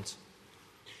young ones.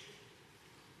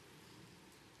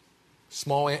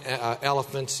 Small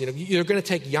elephants, you're going to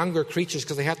take younger creatures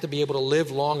because they have to be able to live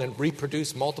long and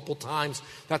reproduce multiple times.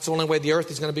 That's the only way the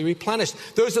earth is going to be replenished.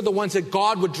 Those are the ones that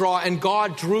God would draw, and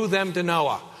God drew them to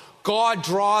Noah. God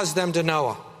draws them to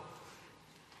Noah.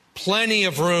 Plenty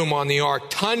of room on the ark,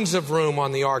 tons of room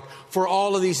on the ark for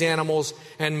all of these animals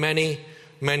and many,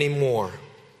 many more.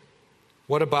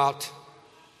 What about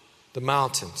the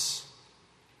mountains?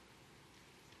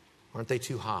 Aren't they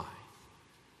too high?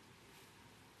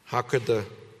 How could the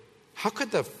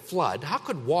flood, how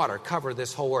could water cover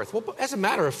this whole earth? Well, as a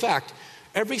matter of fact,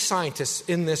 every scientist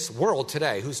in this world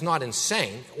today who's not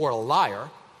insane or a liar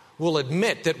will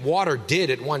admit that water did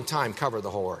at one time cover the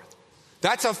whole earth.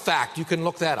 That's a fact. You can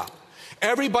look that up.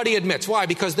 Everybody admits. Why?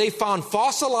 Because they found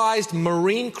fossilized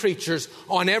marine creatures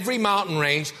on every mountain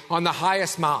range on the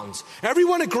highest mountains.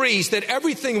 Everyone agrees that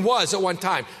everything was at one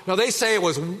time. Now, they say it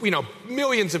was,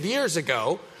 millions of years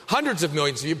ago, hundreds of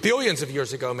millions, billions of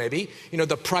years ago maybe,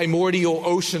 the primordial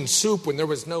ocean soup when there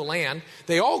was no land.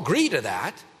 They all agree to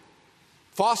that.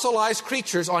 Fossilized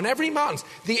creatures on every mountain.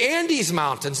 The Andes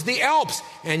Mountains, the Alps,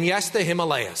 and yes, the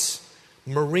Himalayas.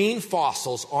 Marine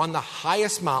fossils on the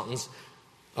highest mountains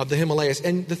of the Himalayas.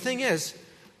 And the thing is,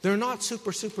 they're not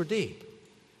super deep.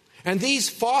 And these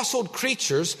fossilized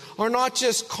creatures are not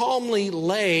just calmly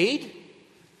laid,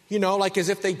 like as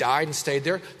if they died and stayed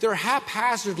there. They're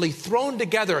haphazardly thrown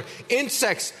together.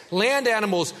 Insects, land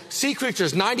animals, sea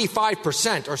creatures,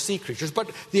 95% are sea creatures, but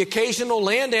the occasional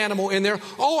land animal in there,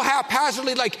 all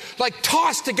haphazardly like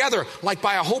tossed together, like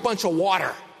by a whole bunch of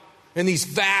water in these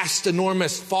vast,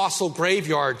 enormous fossil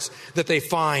graveyards that they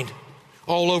find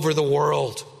all over the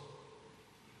world.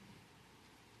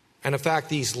 And in fact,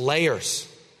 these layers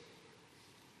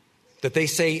that they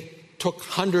say took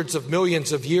hundreds of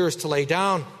millions of years to lay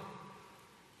down,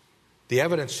 the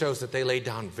evidence shows that they laid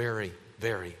down very,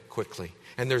 very quickly.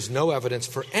 And there's no evidence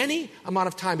for any amount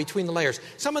of time between the layers.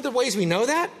 Some of the ways we know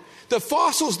that, the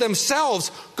fossils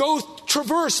themselves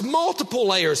traverse multiple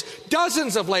layers,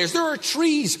 dozens of layers. There are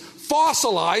trees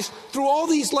fossilized through all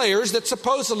these layers that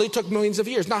supposedly took millions of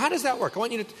years. Now, how does that work? I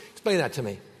want you to explain that to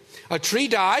me. A tree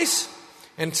dies,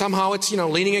 and somehow it's,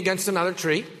 leaning against another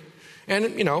tree.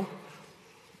 And,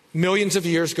 millions of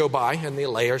years go by, and the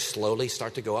layers slowly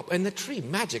start to go up, and the tree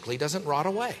magically doesn't rot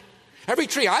away. Every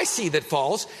tree I see that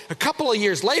falls, a couple of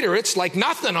years later, it's like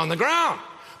nothing on the ground.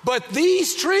 But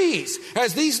these trees,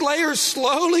 as these layers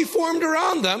slowly formed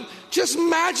around them, just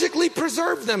magically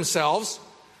preserved themselves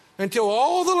until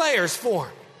all the layers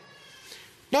formed.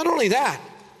 Not only that,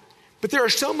 but there are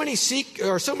so many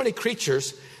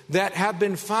creatures that have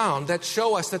been found that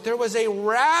show us that there was a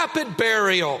rapid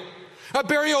burial, a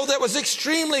burial that was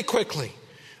extremely quick.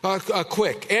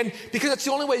 And because that's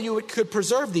the only way you could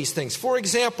preserve these things. For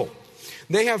example,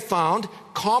 they have found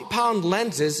compound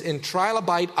lenses in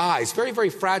trilobite eyes, very, very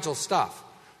fragile stuff.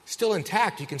 Still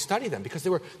intact, you can study them because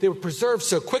they were preserved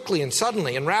so quickly and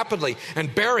suddenly and rapidly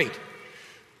and buried.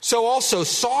 So also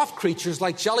soft creatures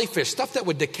like jellyfish, stuff that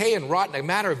would decay and rot in a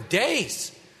matter of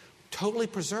days, totally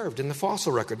preserved in the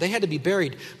fossil record. They had to be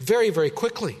buried very, very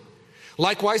quickly.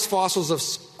 Likewise, fossils of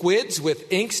squids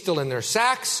with ink still in their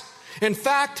sacks. In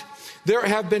fact, there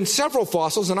have been several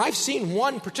fossils, and I've seen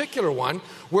one particular one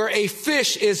where a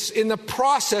fish is in the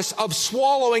process of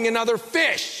swallowing another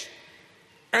fish.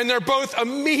 And they're both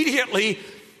immediately,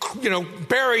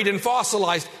 buried and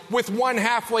fossilized with one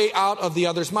halfway out of the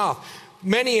other's mouth.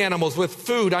 Many animals with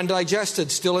food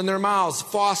undigested still in their mouths,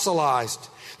 fossilized.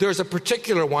 There's a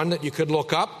particular one that you could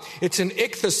look up. It's an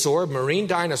ichthyosaur, marine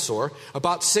dinosaur,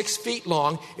 about 6 feet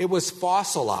long. It was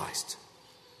fossilized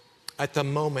at the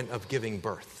moment of giving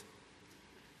birth.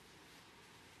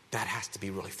 That has to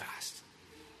be really fast.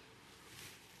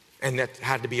 And that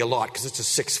had to be a lot because it's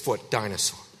a 6-foot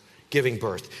dinosaur giving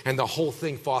birth. And the whole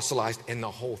thing fossilized and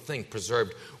the whole thing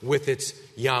preserved with its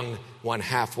young one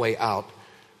halfway out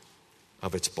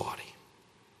of its body.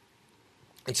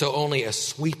 And so only a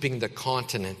sweeping the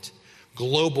continent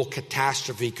global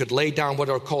catastrophe could lay down what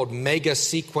are called mega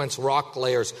sequence rock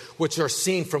layers, which are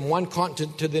seen from one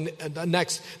continent to the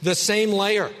next, the same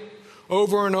layer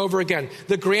over and over again.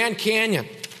 The Grand Canyon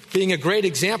being a great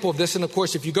example of this. And of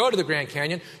course, if you go to the Grand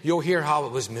Canyon, you'll hear how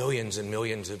it was millions and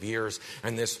millions of years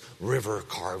and this river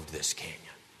carved this canyon.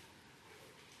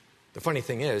 The funny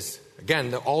thing is,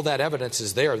 again, all that evidence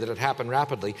is there that it happened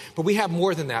rapidly, but we have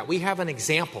more than that. We have an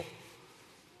example.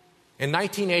 In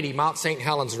 1980, Mount St.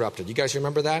 Helens erupted. You guys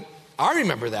remember that? I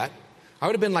remember that. I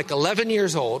would have been like 11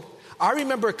 years old. I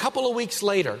remember a couple of weeks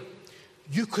later,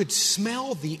 you could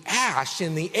smell the ash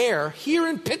in the air here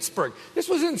in Pittsburgh. This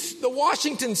was in the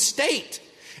Washington state.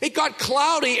 It got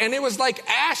cloudy and it was like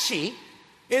ashy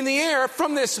in the air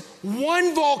from this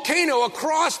one volcano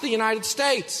across the United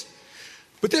States.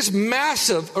 But this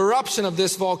massive eruption of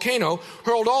this volcano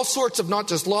hurled all sorts of not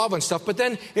just lava and stuff, but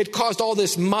then it caused all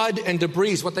this mud and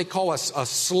debris, what they call a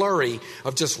slurry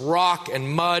of just rock and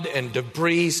mud and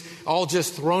debris, all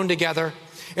just thrown together.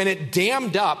 And it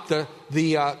dammed up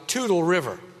the Toutle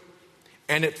River.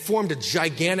 And it formed a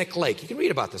gigantic lake. You can read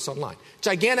about this online.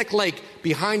 Gigantic lake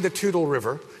behind the Toutle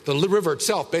River. The river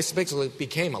itself basically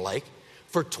became a lake.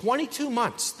 For 22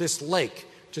 months, this lake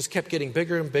just kept getting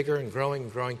bigger and bigger and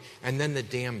growing, and then the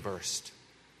dam burst.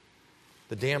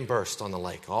 The dam burst on the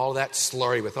lake. All that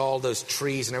slurry with all those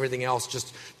trees and everything else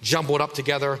just jumbled up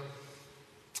together.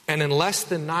 And in less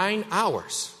than 9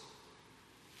 hours,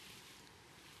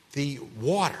 the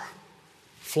water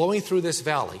flowing through this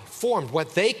valley formed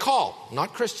what they call,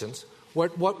 not Christians,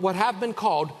 what have been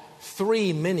called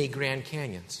 3 mini Grand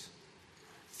Canyons.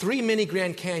 3 mini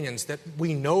Grand Canyons that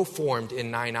we know formed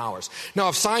in 9 hours. Now,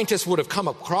 if scientists would have come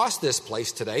across this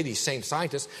place today, these same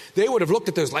scientists, they would have looked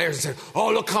at those layers and said,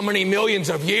 oh, look how many millions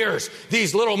of years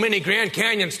these little mini Grand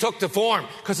Canyons took to form,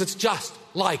 because it's just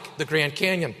like the Grand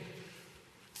Canyon.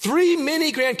 3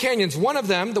 mini Grand Canyons, one of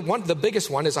them, the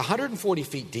biggest one, is 140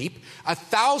 feet deep,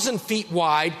 1,000 feet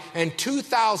wide, and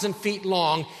 2,000 feet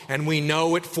long, and we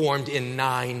know it formed in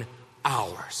 9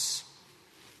 hours.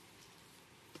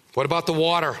 What about the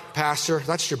water, Pastor?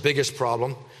 That's your biggest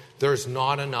problem. There's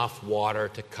not enough water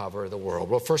to cover the world.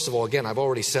 Well, first of all, again, I've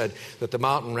already said that the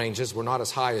mountain ranges were not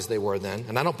as high as they were then,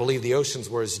 and I don't believe the oceans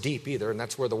were as deep either, and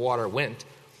that's where the water went.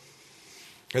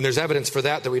 And there's evidence for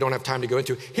that we don't have time to go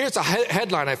into. Here's a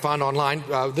headline I found online.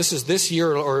 This is this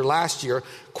year or last year.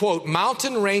 Quote,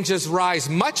 mountain ranges rise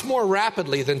much more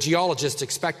rapidly than geologists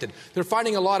expected. They're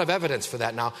finding a lot of evidence for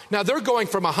that now. Now, they're going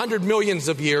from 100 millions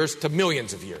of years to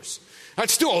millions of years.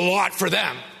 That's still a lot for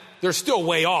them. They're still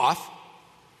way off.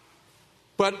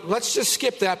 But let's just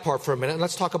skip that part for a minute and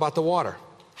let's talk about the water.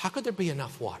 How could there be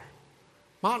enough water?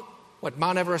 Mount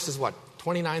Everest is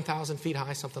 29,000 feet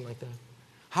high, something like that.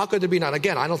 How could there be not?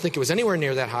 Again, I don't think it was anywhere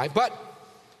near that high, but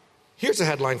here's a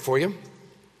headline for you.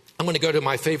 I'm going to go to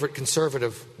my favorite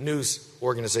conservative news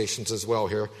organizations as well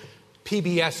here.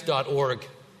 PBS.org.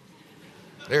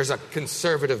 There's a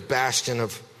conservative bastion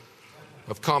of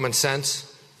common sense.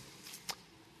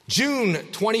 June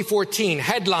 2014,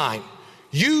 headline,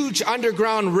 huge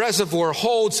underground reservoir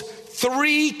holds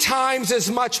 3 times as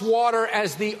much water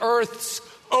as the Earth's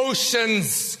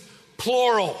oceans,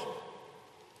 plural.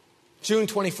 June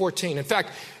 2014. In fact,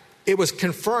 it was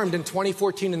confirmed in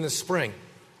 2014 in the spring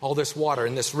all this water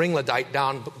and this ringladite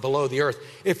down below the earth.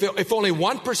 If only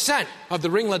 1% of the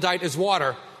ringladite is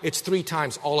water, it's 3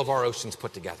 times all of our oceans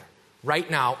put together. Right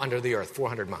now under the earth,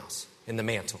 400 miles in the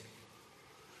mantle.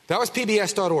 That was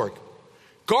PBS.org.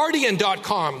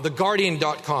 Guardian.com,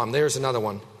 theguardian.com, there's another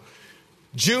one.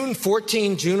 June of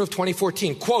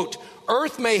 2014, quote,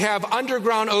 Earth may have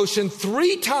underground ocean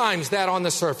 3 times that on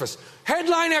the surface.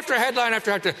 Headline after headline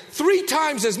after headline, 3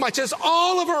 times as much as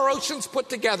all of our oceans put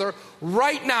together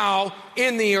right now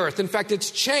in the earth. In fact,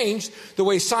 it's changed the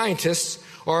way scientists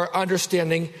are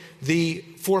understanding the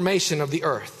formation of the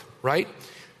earth, right?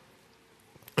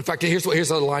 In fact,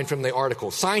 here's a line from the article.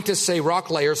 Scientists say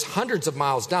rock layers hundreds of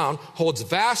miles down holds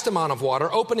vast amount of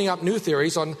water, opening up new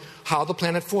theories on how the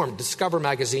planet formed.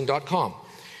 DiscoverMagazine.com.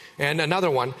 And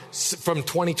another one from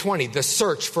 2020, the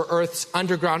search for Earth's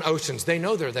underground oceans. They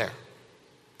know they're there.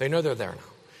 They know they're there now.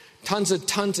 Tons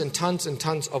and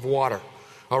tons of water.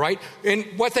 All right? And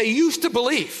what they used to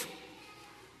believe,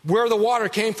 where the water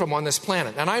came from on this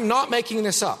planet, and I'm not making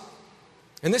this up,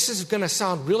 and this is going to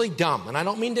sound really dumb, and I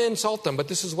don't mean to insult them, but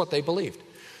this is what they believed.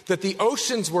 That the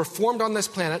oceans were formed on this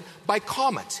planet by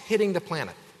comets hitting the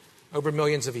planet over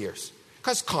millions of years.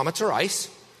 Because comets are ice,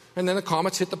 and then the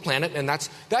comets hit the planet, and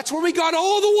that's where we got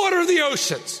all the water of the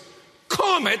oceans.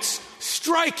 Comets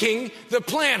striking the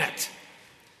planet.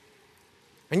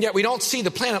 And yet we don't see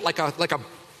the planet like a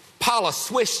pile of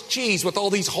Swiss cheese with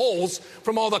all these holes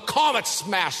from all the comets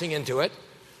smashing into it.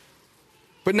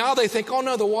 But now they think, oh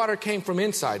no, the water came from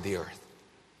inside the earth,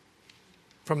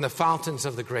 from the fountains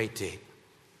of the great deep.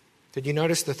 Did you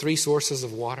notice the 3 sources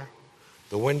of water?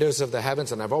 The windows of the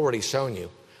heavens, and I've already shown you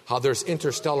how there's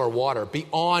interstellar water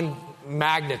beyond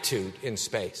magnitude in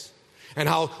space. And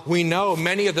how we know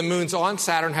many of the moons on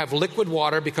Saturn have liquid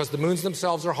water because the moons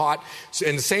themselves are hot.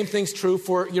 And the same thing's true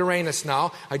for Uranus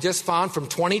now. I just found from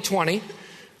 2020,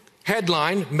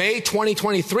 headline, May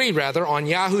 2023 rather, on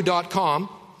yahoo.com.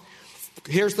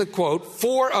 Here's the quote,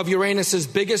 4 of Uranus's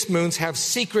biggest moons have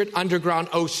secret underground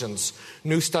oceans,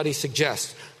 new study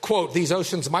suggests. Quote, these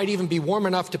oceans might even be warm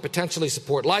enough to potentially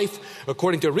support life,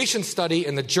 according to a recent study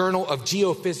in the Journal of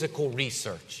Geophysical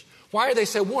Research. Why are they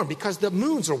so warm? Because the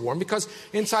moons are warm, because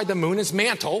inside the moon is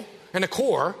mantle and a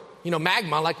core,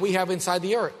 magma like we have inside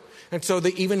the earth. And so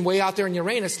even way out there in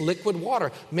Uranus, liquid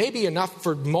water, maybe enough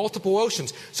for multiple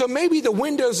oceans. So maybe the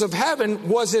windows of heaven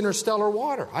was interstellar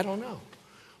water. I don't know.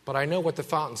 But I know what the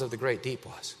fountains of the great deep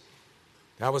was.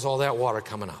 That was all that water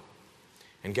coming up.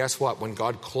 And guess what? When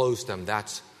God closed them,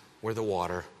 that's where the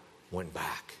water went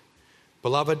back.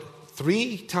 Beloved,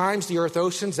 3 times the earth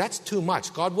oceans, that's too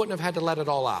much. God wouldn't have had to let it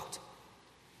all out,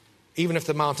 even if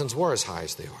the mountains were as high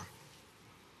as they are.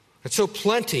 And so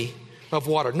plenty of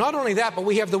water. Not only that, but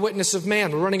we have the witness of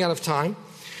man. We're running out of time.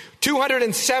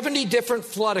 270 different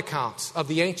flood accounts of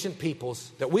the ancient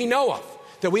peoples that we know of,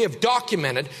 that we have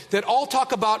documented, that all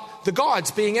talk about the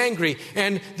gods being angry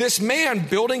and this man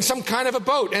building some kind of a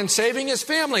boat and saving his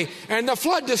family and the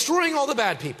flood destroying all the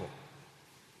bad people.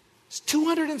 It's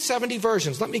 270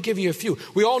 versions. Let me give you a few.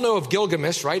 We all know of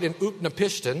Gilgamesh, right, in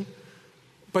Utnapishtim,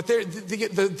 but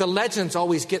the legends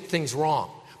always get things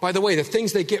wrong. By the way, the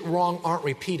things they get wrong aren't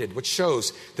repeated, which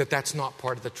shows that that's not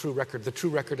part of the true record. The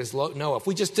true record is Noah. If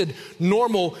we just did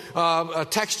normal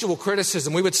textual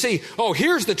criticism, we would see, oh,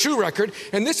 here's the true record,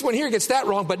 and this one here gets that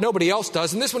wrong, but nobody else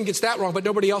does, and this one gets that wrong, but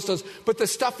nobody else does. But the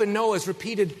stuff in Noah is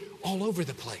repeated all over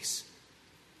the place,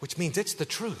 which means it's the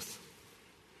truth.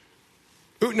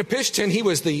 Utnapishtim, he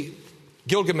was the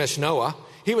Gilgamesh Noah.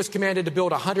 He was commanded to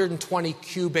build 120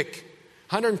 cubit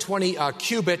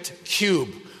cube.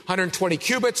 120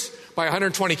 cubits by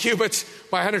 120 cubits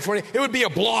by 120. It would be a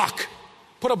block.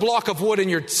 Put a block of wood in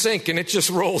your sink and it just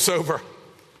rolls over.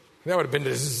 That would have been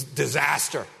a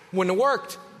disaster. Wouldn't have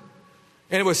worked.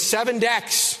 And it was 7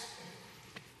 decks.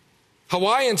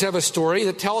 Hawaiians have a story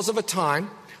that tells of a time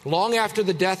long after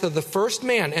the death of the first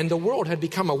man, and the world had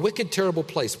become a wicked, terrible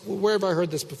place. Where have I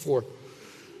heard this before?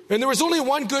 And there was only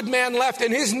one good man left,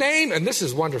 and his name, and this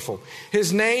is wonderful,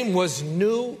 his name was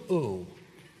Nu'u.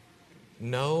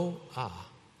 Noah.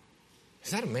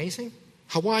 Is that amazing?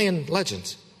 Hawaiian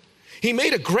legends. He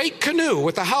made a great canoe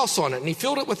with a house on it, and he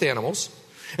filled it with animals.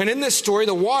 And in this story,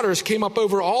 the waters came up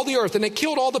over all the earth, and it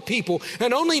killed all the people,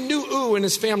 and only Nu'u and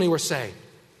his family were saved.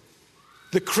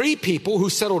 The Cree people, who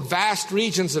settled vast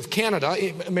regions of Canada,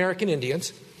 American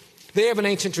Indians, they have an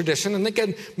ancient tradition, and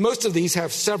again, most of these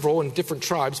have several in different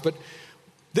tribes, but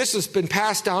this has been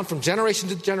passed down from generation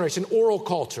to generation, oral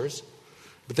cultures,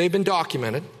 but they've been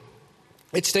documented.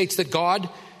 It states that God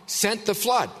sent the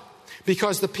flood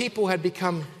because the people had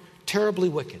become terribly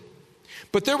wicked.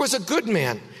 But there was a good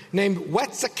man named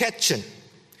Wetzaketchin,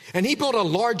 and he built a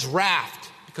large raft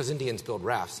because Indians build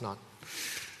rafts, not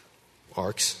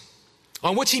arks,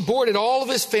 on which he boarded all of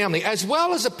his family, as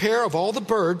well as a pair of all the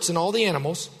birds and all the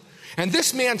animals. And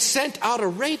this man sent out a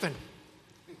raven,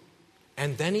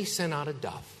 and then he sent out a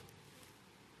dove.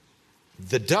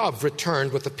 The dove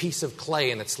returned with a piece of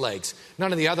clay in its legs.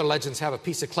 None of the other legends have a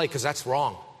piece of clay because that's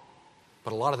wrong.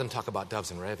 But a lot of them talk about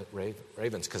doves and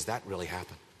ravens because that really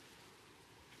happened.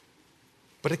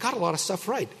 But it got a lot of stuff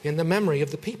right in the memory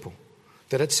of the people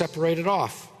that had separated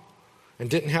off and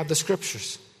didn't have the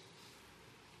scriptures.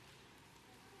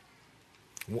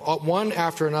 One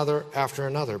after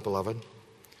another, beloved.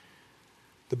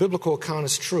 The biblical account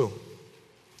is true.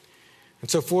 And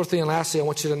so fourthly and lastly, I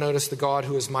want you to notice the God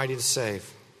who is mighty to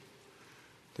save.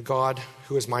 The God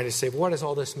who is mighty to save. What does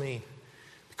all this mean?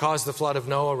 Because the flood of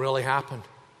Noah really happened,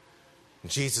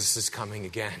 Jesus is coming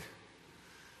again.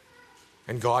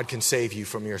 And God can save you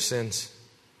from your sins.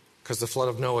 Because the flood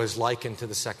of Noah is likened to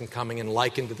the second coming and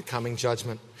likened to the coming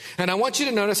judgment. And I want you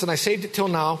to notice, and I saved it till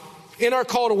now, in our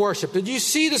call to worship, did you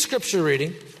see the scripture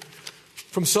reading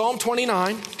from Psalm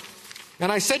 29?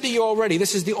 And I said to you already,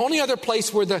 this is the only other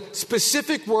place where the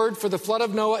specific word for the flood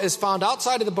of Noah is found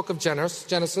outside of the book of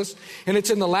Genesis. And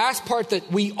it's in the last part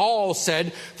that we all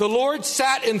said, the Lord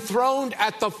sat enthroned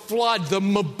at the flood, the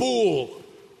Mabul,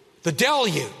 the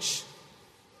deluge.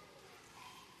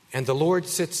 And the Lord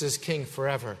sits as king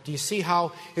forever. Do you see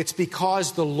how it's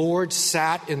because the Lord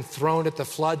sat enthroned at the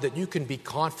flood that you can be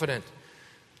confident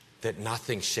that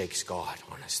nothing shakes God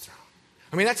on his throne?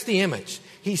 I mean, that's the image.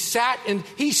 He sat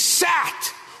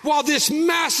while this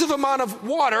massive amount of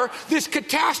water, this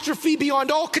catastrophe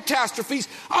beyond all catastrophes,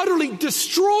 utterly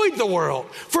destroyed the world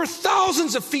for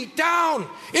thousands of feet down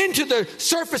into the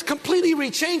surface, completely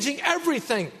rechanging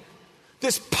everything.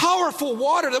 This powerful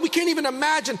water that we can't even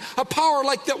imagine, a power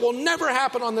like that will never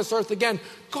happen on this earth again.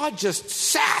 God just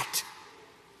sat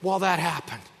while that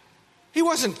happened. He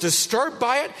wasn't disturbed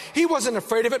by it. He wasn't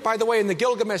afraid of it. By the way, in the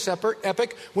Gilgamesh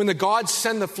epic, when the gods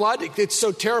send the flood, it's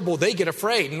so terrible they get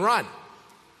afraid and run.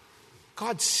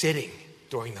 God's sitting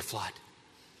during the flood.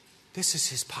 This is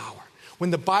his power. When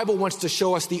the Bible wants to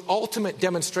show us the ultimate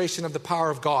demonstration of the power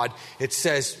of God, it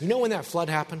says, you know when that flood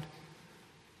happened?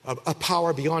 A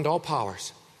power beyond all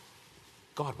powers.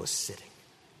 God was sitting.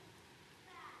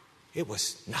 It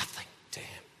was nothing to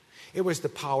him. It was the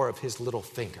power of his little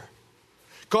finger.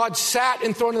 God sat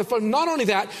enthroned in the flood. Not only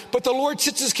that, but the Lord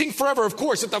sits as king forever. Of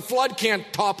course, if the flood can't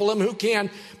topple him, who can?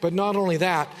 But not only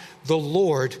that, the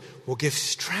Lord will give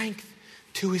strength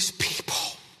to his people.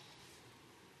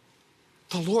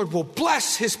 The Lord will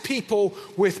bless his people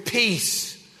with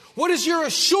peace. What is your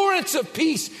assurance of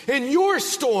peace in your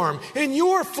storm, in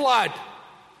your flood?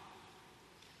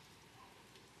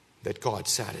 That God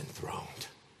sat enthroned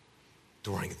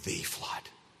during the flood.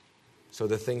 So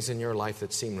the things in your life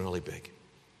that seem really big,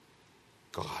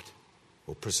 God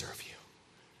will preserve you.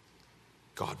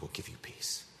 God will give you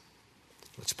peace.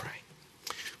 Let's pray.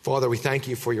 Father, we thank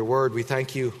you for your word. We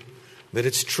thank you that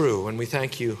it's true. And we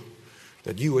thank you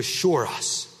that you assure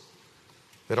us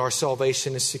that our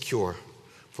salvation is secure.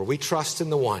 For we trust in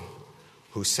the one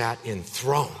who sat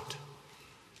enthroned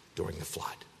during the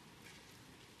flood.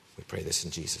 We pray this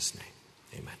in Jesus' name.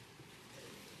 Amen.